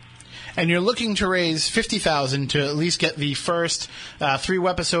 honestly. And you're looking to raise $50,000 to at least get the first 3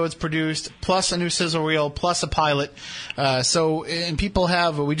 webisodes produced, plus a new sizzle reel, plus a pilot. And people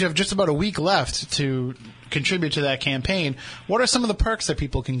we have just about a week left to contribute to that campaign. What are some of the perks that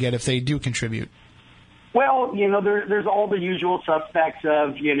people can get if they do contribute? Well, there's all the usual suspects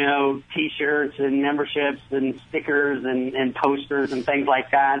of, T-shirts and memberships and stickers and posters and things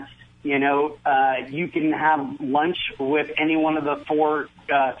like that. You can have lunch with any one of the 5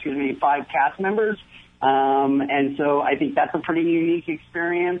 cast members. And so I think that's a pretty unique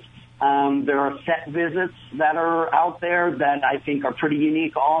experience. There are set visits that are out there that I think are pretty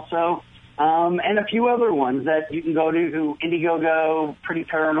unique also. And a few other ones that you can go to Indiegogo, Pretty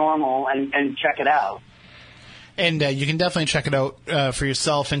Paranormal, and check it out. And you can definitely check it out for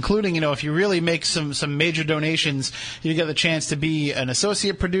yourself, including, if you really make some major donations, you get the chance to be an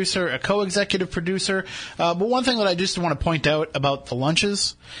associate producer, a co-executive producer. But one thing that I just want to point out about the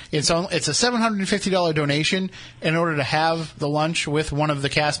lunches, it's a $750 donation in order to have the lunch with one of the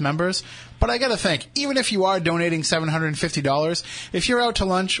cast members. But I got to think, even if you are donating $750, if you're out to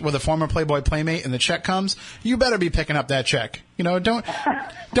lunch with a former Playboy Playmate and the check comes, you better be picking up that check. Don't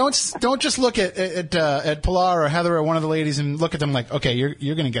just look at Pilar or Heather or one of the ladies and look at them like, okay,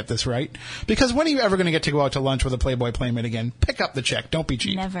 you're going to get this right. Because when are you ever going to get to go out to lunch with a Playboy Playmate again? Pick up the check. Don't be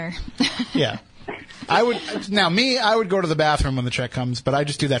cheap. Never. Yeah. I would go to the bathroom when the check comes, but I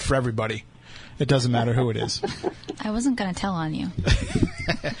just do that for everybody. It doesn't matter who it is. I wasn't going to tell on you.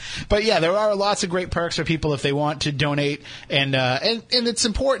 But yeah, there are lots of great perks for people if they want to donate, and it's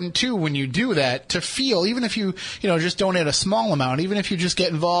important too when you do that to feel, even if you just donate a small amount, even if you just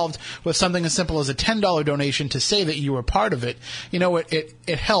get involved with something as simple as a $10 donation to say that you were part of it,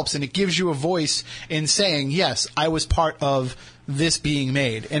 it helps and it gives you a voice in saying, yes, I was part of this being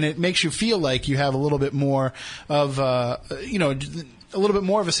made, and it makes you feel like you have a little bit more of a little bit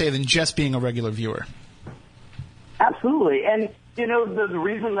more of a say than just being a regular viewer. Absolutely. And, the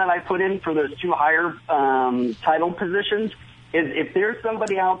reason that I put in for those 2 higher title positions is if there's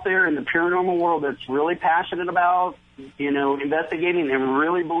somebody out there in the paranormal world that's really passionate about, investigating and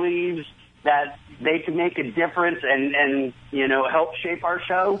really believes that they can make a difference and help shape our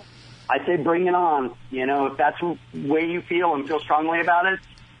show, I say bring it on. If that's the way you feel and feel strongly about it,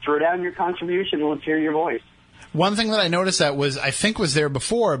 throw down your contribution and let's hear your voice. One thing that I noticed that was there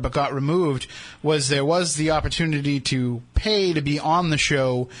before but got removed was there was the opportunity to pay to be on the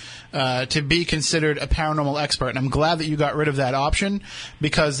show to be considered a paranormal expert. And I'm glad that you got rid of that option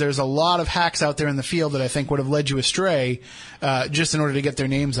because there's a lot of hacks out there in the field that I think would have led you astray just in order to get their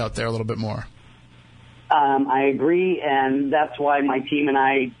names out there a little bit more. I agree, and that's why my team and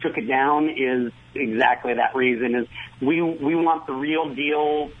I took it down is exactly that reason. Is we want the real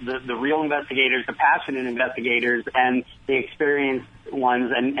deal, the real investigators, the passionate investigators, and the experienced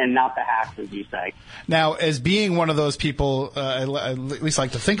ones, and not the hacks, as you say. Now, as being one of those people, I at least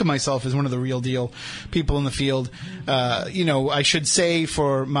like to think of myself as one of the real deal people in the field. I should say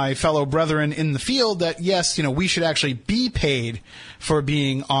for my fellow brethren in the field that yes, we should actually be paid for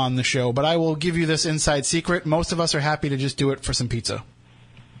being on the show. But I will give you this inside secret: most of us are happy to just do it for some pizza.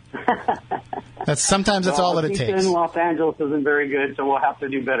 Sometimes that's all that it takes. In Los Angeles isn't very good, so we'll have to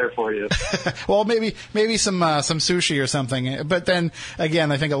do better for you. Well, maybe some sushi or something. But then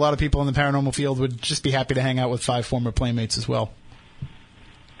again, I think a lot of people in the paranormal field would just be happy to hang out with 5 former playmates as well.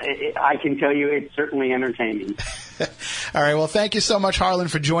 I can tell you it's certainly entertaining. All right. Well, thank you so much, Harlan,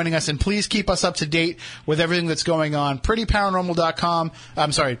 for joining us. And please keep us up to date with everything that's going on. PrettyParanormal.com.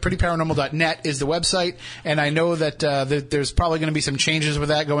 I'm sorry, PrettyParanormal.net is the website. And I know that there's probably going to be some changes with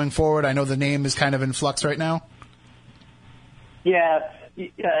that going forward. I know the name is kind of in flux right now. Yeah.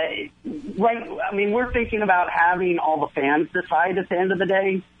 Right. I mean, we're thinking about having all the fans decide at the end of the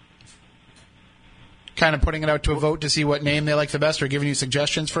day. Kind of putting it out to a vote to see what name they like the best, or giving you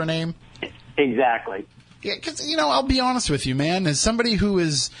suggestions for a name? Exactly. Yeah, because, I'll be honest with you, man. As somebody who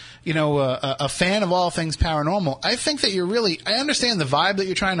is, a fan of all things paranormal, I think that I understand the vibe that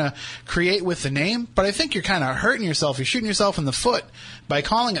you're trying to create with the name, but I think you're kind of hurting yourself. You're shooting yourself in the foot by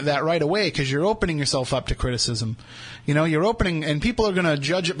calling it that right away, because you're opening yourself up to criticism. You're opening, and people are going to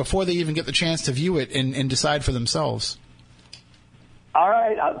judge it before they even get the chance to view it and decide for themselves. All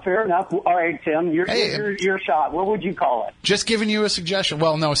right, fair enough. All right, Tim, your shot. What would you call it? Just giving you a suggestion.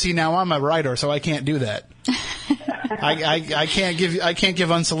 Well, no. See, now I'm a writer, so I can't do that. I can't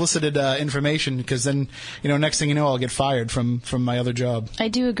give unsolicited information, because then next thing you know, I'll get fired from my other job. I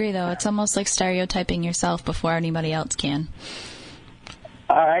do agree, though. It's almost like stereotyping yourself before anybody else can.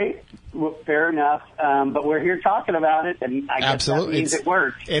 All right. Well, fair enough. But we're here talking about it, and I guess that means it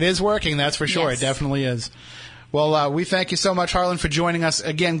works. It is working, that's for sure. Yes. It definitely is. Well, we thank you so much, Harlan, for joining us.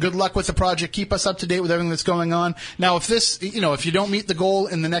 Again, good luck with the project. Keep us up to date with everything that's going on. Now, if if you don't meet the goal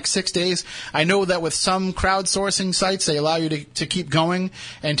in the next 6 days, I know that with some crowdsourcing sites, they allow you to keep going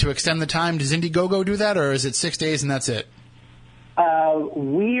and to extend the time. Does Indiegogo do that, or is it 6 days and that's it?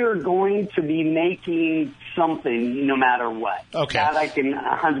 We are going to be making something no matter what. Okay. That I can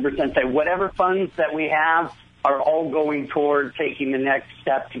 100% say. Whatever funds that we have are all going toward taking the next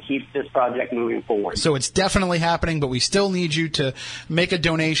step to keep this project moving forward. So it's definitely happening, but we still need you to make a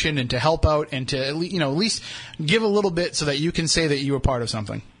donation and to help out and to at least give a little bit so that you can say that you were part of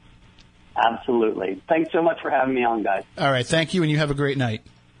something. Absolutely. Thanks so much for having me on, guys. All right. Thank you, and you have a great night.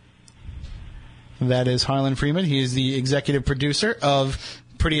 That is Harlan Freeman. He is the executive producer of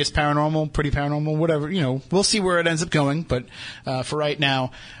Prettiest Paranormal, Pretty Paranormal, whatever. We'll see where it ends up going, but for right now,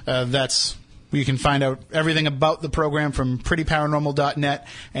 that's... You can find out everything about the program from prettyparanormal.net,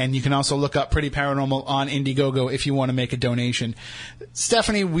 and you can also look up Pretty Paranormal on Indiegogo if you want to make a donation.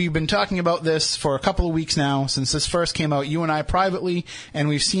 Stephanie, we've been talking about this for a couple of weeks now, since this first came out, you and I privately, and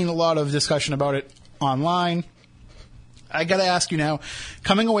we've seen a lot of discussion about it online. I got to ask you now,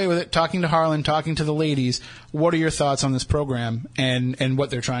 coming away with it, talking to Harlan, talking to the ladies, what are your thoughts on this program and what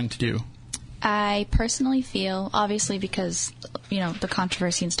they're trying to do? I personally feel, obviously because, the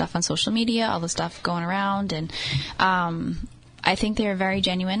controversy and stuff on social media, all the stuff going around, and I think they're very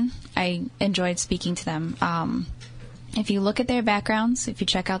genuine. I enjoyed speaking to them. If you look at their backgrounds, if you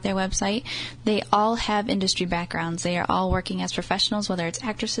check out their website, they all have industry backgrounds. They are all working as professionals, whether it's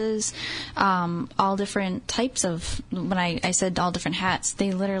actresses, all different types of, when I said all different hats,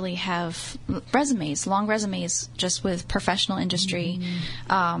 they literally have resumes, long resumes, just with professional industry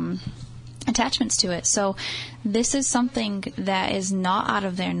attachments to it. So this is something that is not out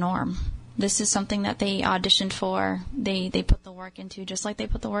of their norm. This is something that they auditioned for. They put the work into, just like they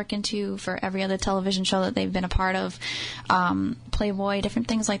put the work into for every other television show that they've been a part of, Playboy, different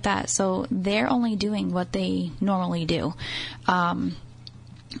things like that. So they're only doing what they normally do.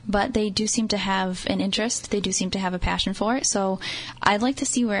 But they do seem to have an interest. They do seem to have a passion for it. So I'd like to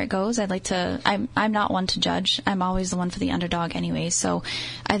see where it goes. I'm not one to judge. I'm always the one for the underdog anyway. So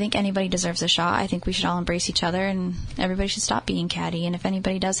I think anybody deserves a shot. I think we should all embrace each other, and everybody should stop being catty. And if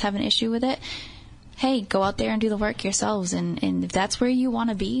anybody does have an issue with it, hey, go out there and do the work yourselves. And if that's where you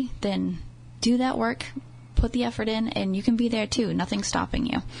want to be, then do that work, put the effort in, and you can be there too. Nothing's stopping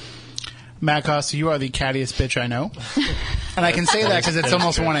you. Matt Costa, you are the cattiest bitch I know. And I can say that because it's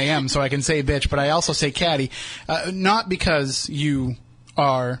almost 1 a.m., so I can say bitch, but I also say catty. Not because you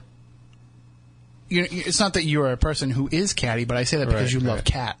are... it's not that you are a person who is catty, but I say that because you love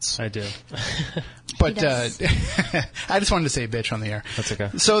cats. I do. But I just wanted to say bitch on the air. That's okay.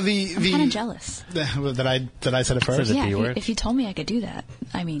 So I'm kind of jealous. That I said it first? Yeah, if you told me I could do that,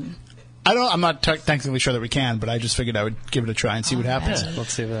 I mean... I'm not technically sure that we can, but I just figured I would give it a try and see what happens. Yeah,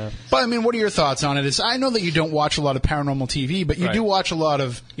 let's see that. But I mean, what are your thoughts on it? I know that you don't watch a lot of paranormal TV, but you do watch a lot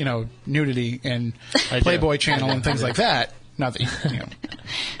of, nudity and Playboy Channel and things like that. Not that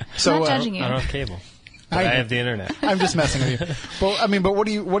So not judging you. I don't have cable. But I have the internet. I'm just messing with you. Well, I mean, but what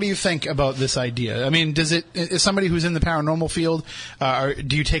do you think about this idea? I mean, is somebody who's in the paranormal field,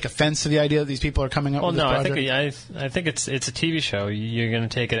 do you take offense to the idea that these people are coming up with this project? I think it's a TV show. You're going to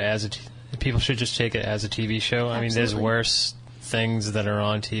take it people should just take it as a TV show. Absolutely. I mean, there's worse things that are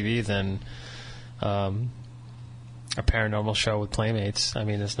on TV than a paranormal show with playmates. I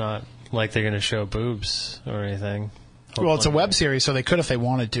mean, it's not like they're going to show boobs or anything. Hopefully. Well, it's a web series, so they could if they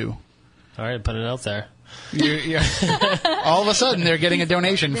wanted to. All right, put it out there. All of a sudden, they're getting a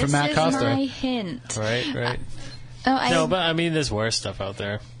donation from Matt Costa. This is my hint. Right. No, but I mean, there's worse stuff out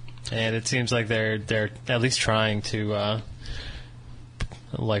there, and it seems like they're at least trying to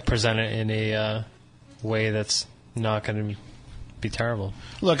present it in a way that's not going to be terrible.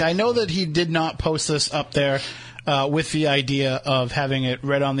 Look, I know that he did not post this up there with the idea of having it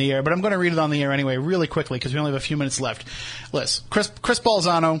read on the air, but I'm going to read it on the air anyway really quickly because we only have a few minutes left. Listen, Chris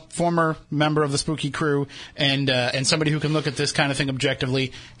Balzano, former member of the Spooky Crew and somebody who can look at this kind of thing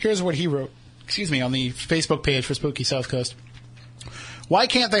objectively, here's what he wrote, on the Facebook page for Spooky South Coast. Why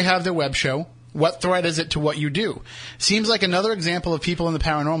can't they have their web show? What threat is it to what you do? Seems like another example of people in the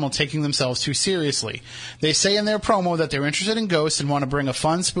paranormal taking themselves too seriously. They say in their promo that they're interested in ghosts and want to bring a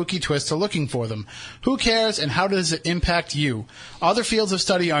fun, spooky twist to looking for them. Who cares, and how does it impact you? Other fields of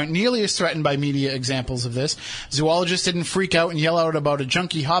study aren't nearly as threatened by media examples of this. Zoologists didn't freak out and yell out about a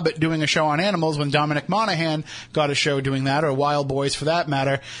junkie hobbit doing a show on animals when Dominic Monaghan got a show doing that, or Wild Boys for that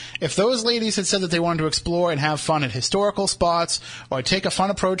matter. If those ladies had said that they wanted to explore and have fun at historical spots or take a fun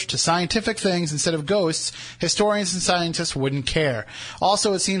approach to scientific things instead of ghosts, historians and scientists wouldn't care.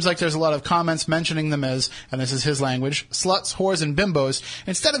 Also, it seems like there's a lot of comments mentioning them as, and this is his language, sluts, whores, and bimbos,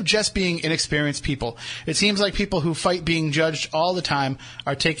 instead of just being inexperienced people. It seems like people who fight being judged all the time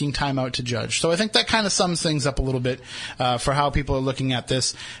are taking time out to judge. So I think that kind of sums things up a little bit for how people are looking at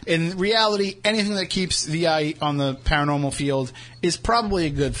this. In reality, anything that keeps the eye on the paranormal field is probably a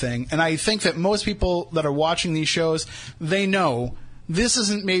good thing. And I think that most people that are watching these shows, they know this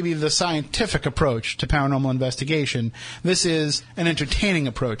isn't maybe the scientific approach to paranormal investigation. This is an entertaining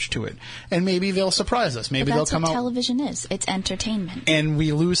approach to it. And maybe they'll surprise us. Maybe they'll come out. That's what television is. It's entertainment. And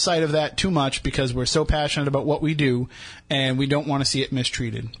we lose sight of that too much because we're so passionate about what we do and we don't want to see it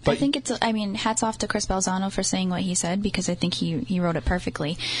mistreated. But I think hats off to Chris Balzano for saying what he said because I think he wrote it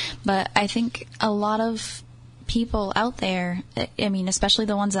perfectly. But I think a lot of people out there, I mean, especially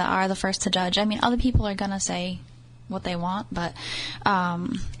the ones that are the first to judge, I mean, other people are going to say what they want, but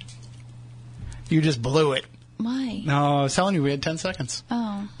you just blew it. Why? No, I was telling you we had 10 seconds.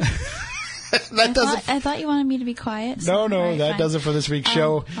 Oh. I thought you wanted me to be quiet. So no, that does it for this week's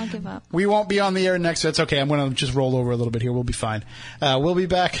show. I'll give up. We won't be on the air next. That's okay. I'm going to just roll over a little bit here. We'll be fine. We'll be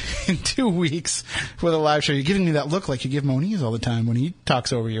back in 2 weeks with a live show. You're giving me that look like you give Moniz all the time when he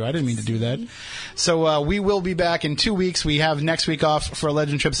talks over you. I didn't mean to do that. So we will be back in 2 weeks. We have next week off for a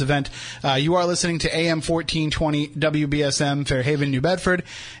Legend Trips event. You are listening to AM 1420 WBSM, Fairhaven, New Bedford.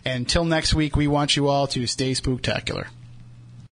 Until next week, we want you all to stay spooktacular.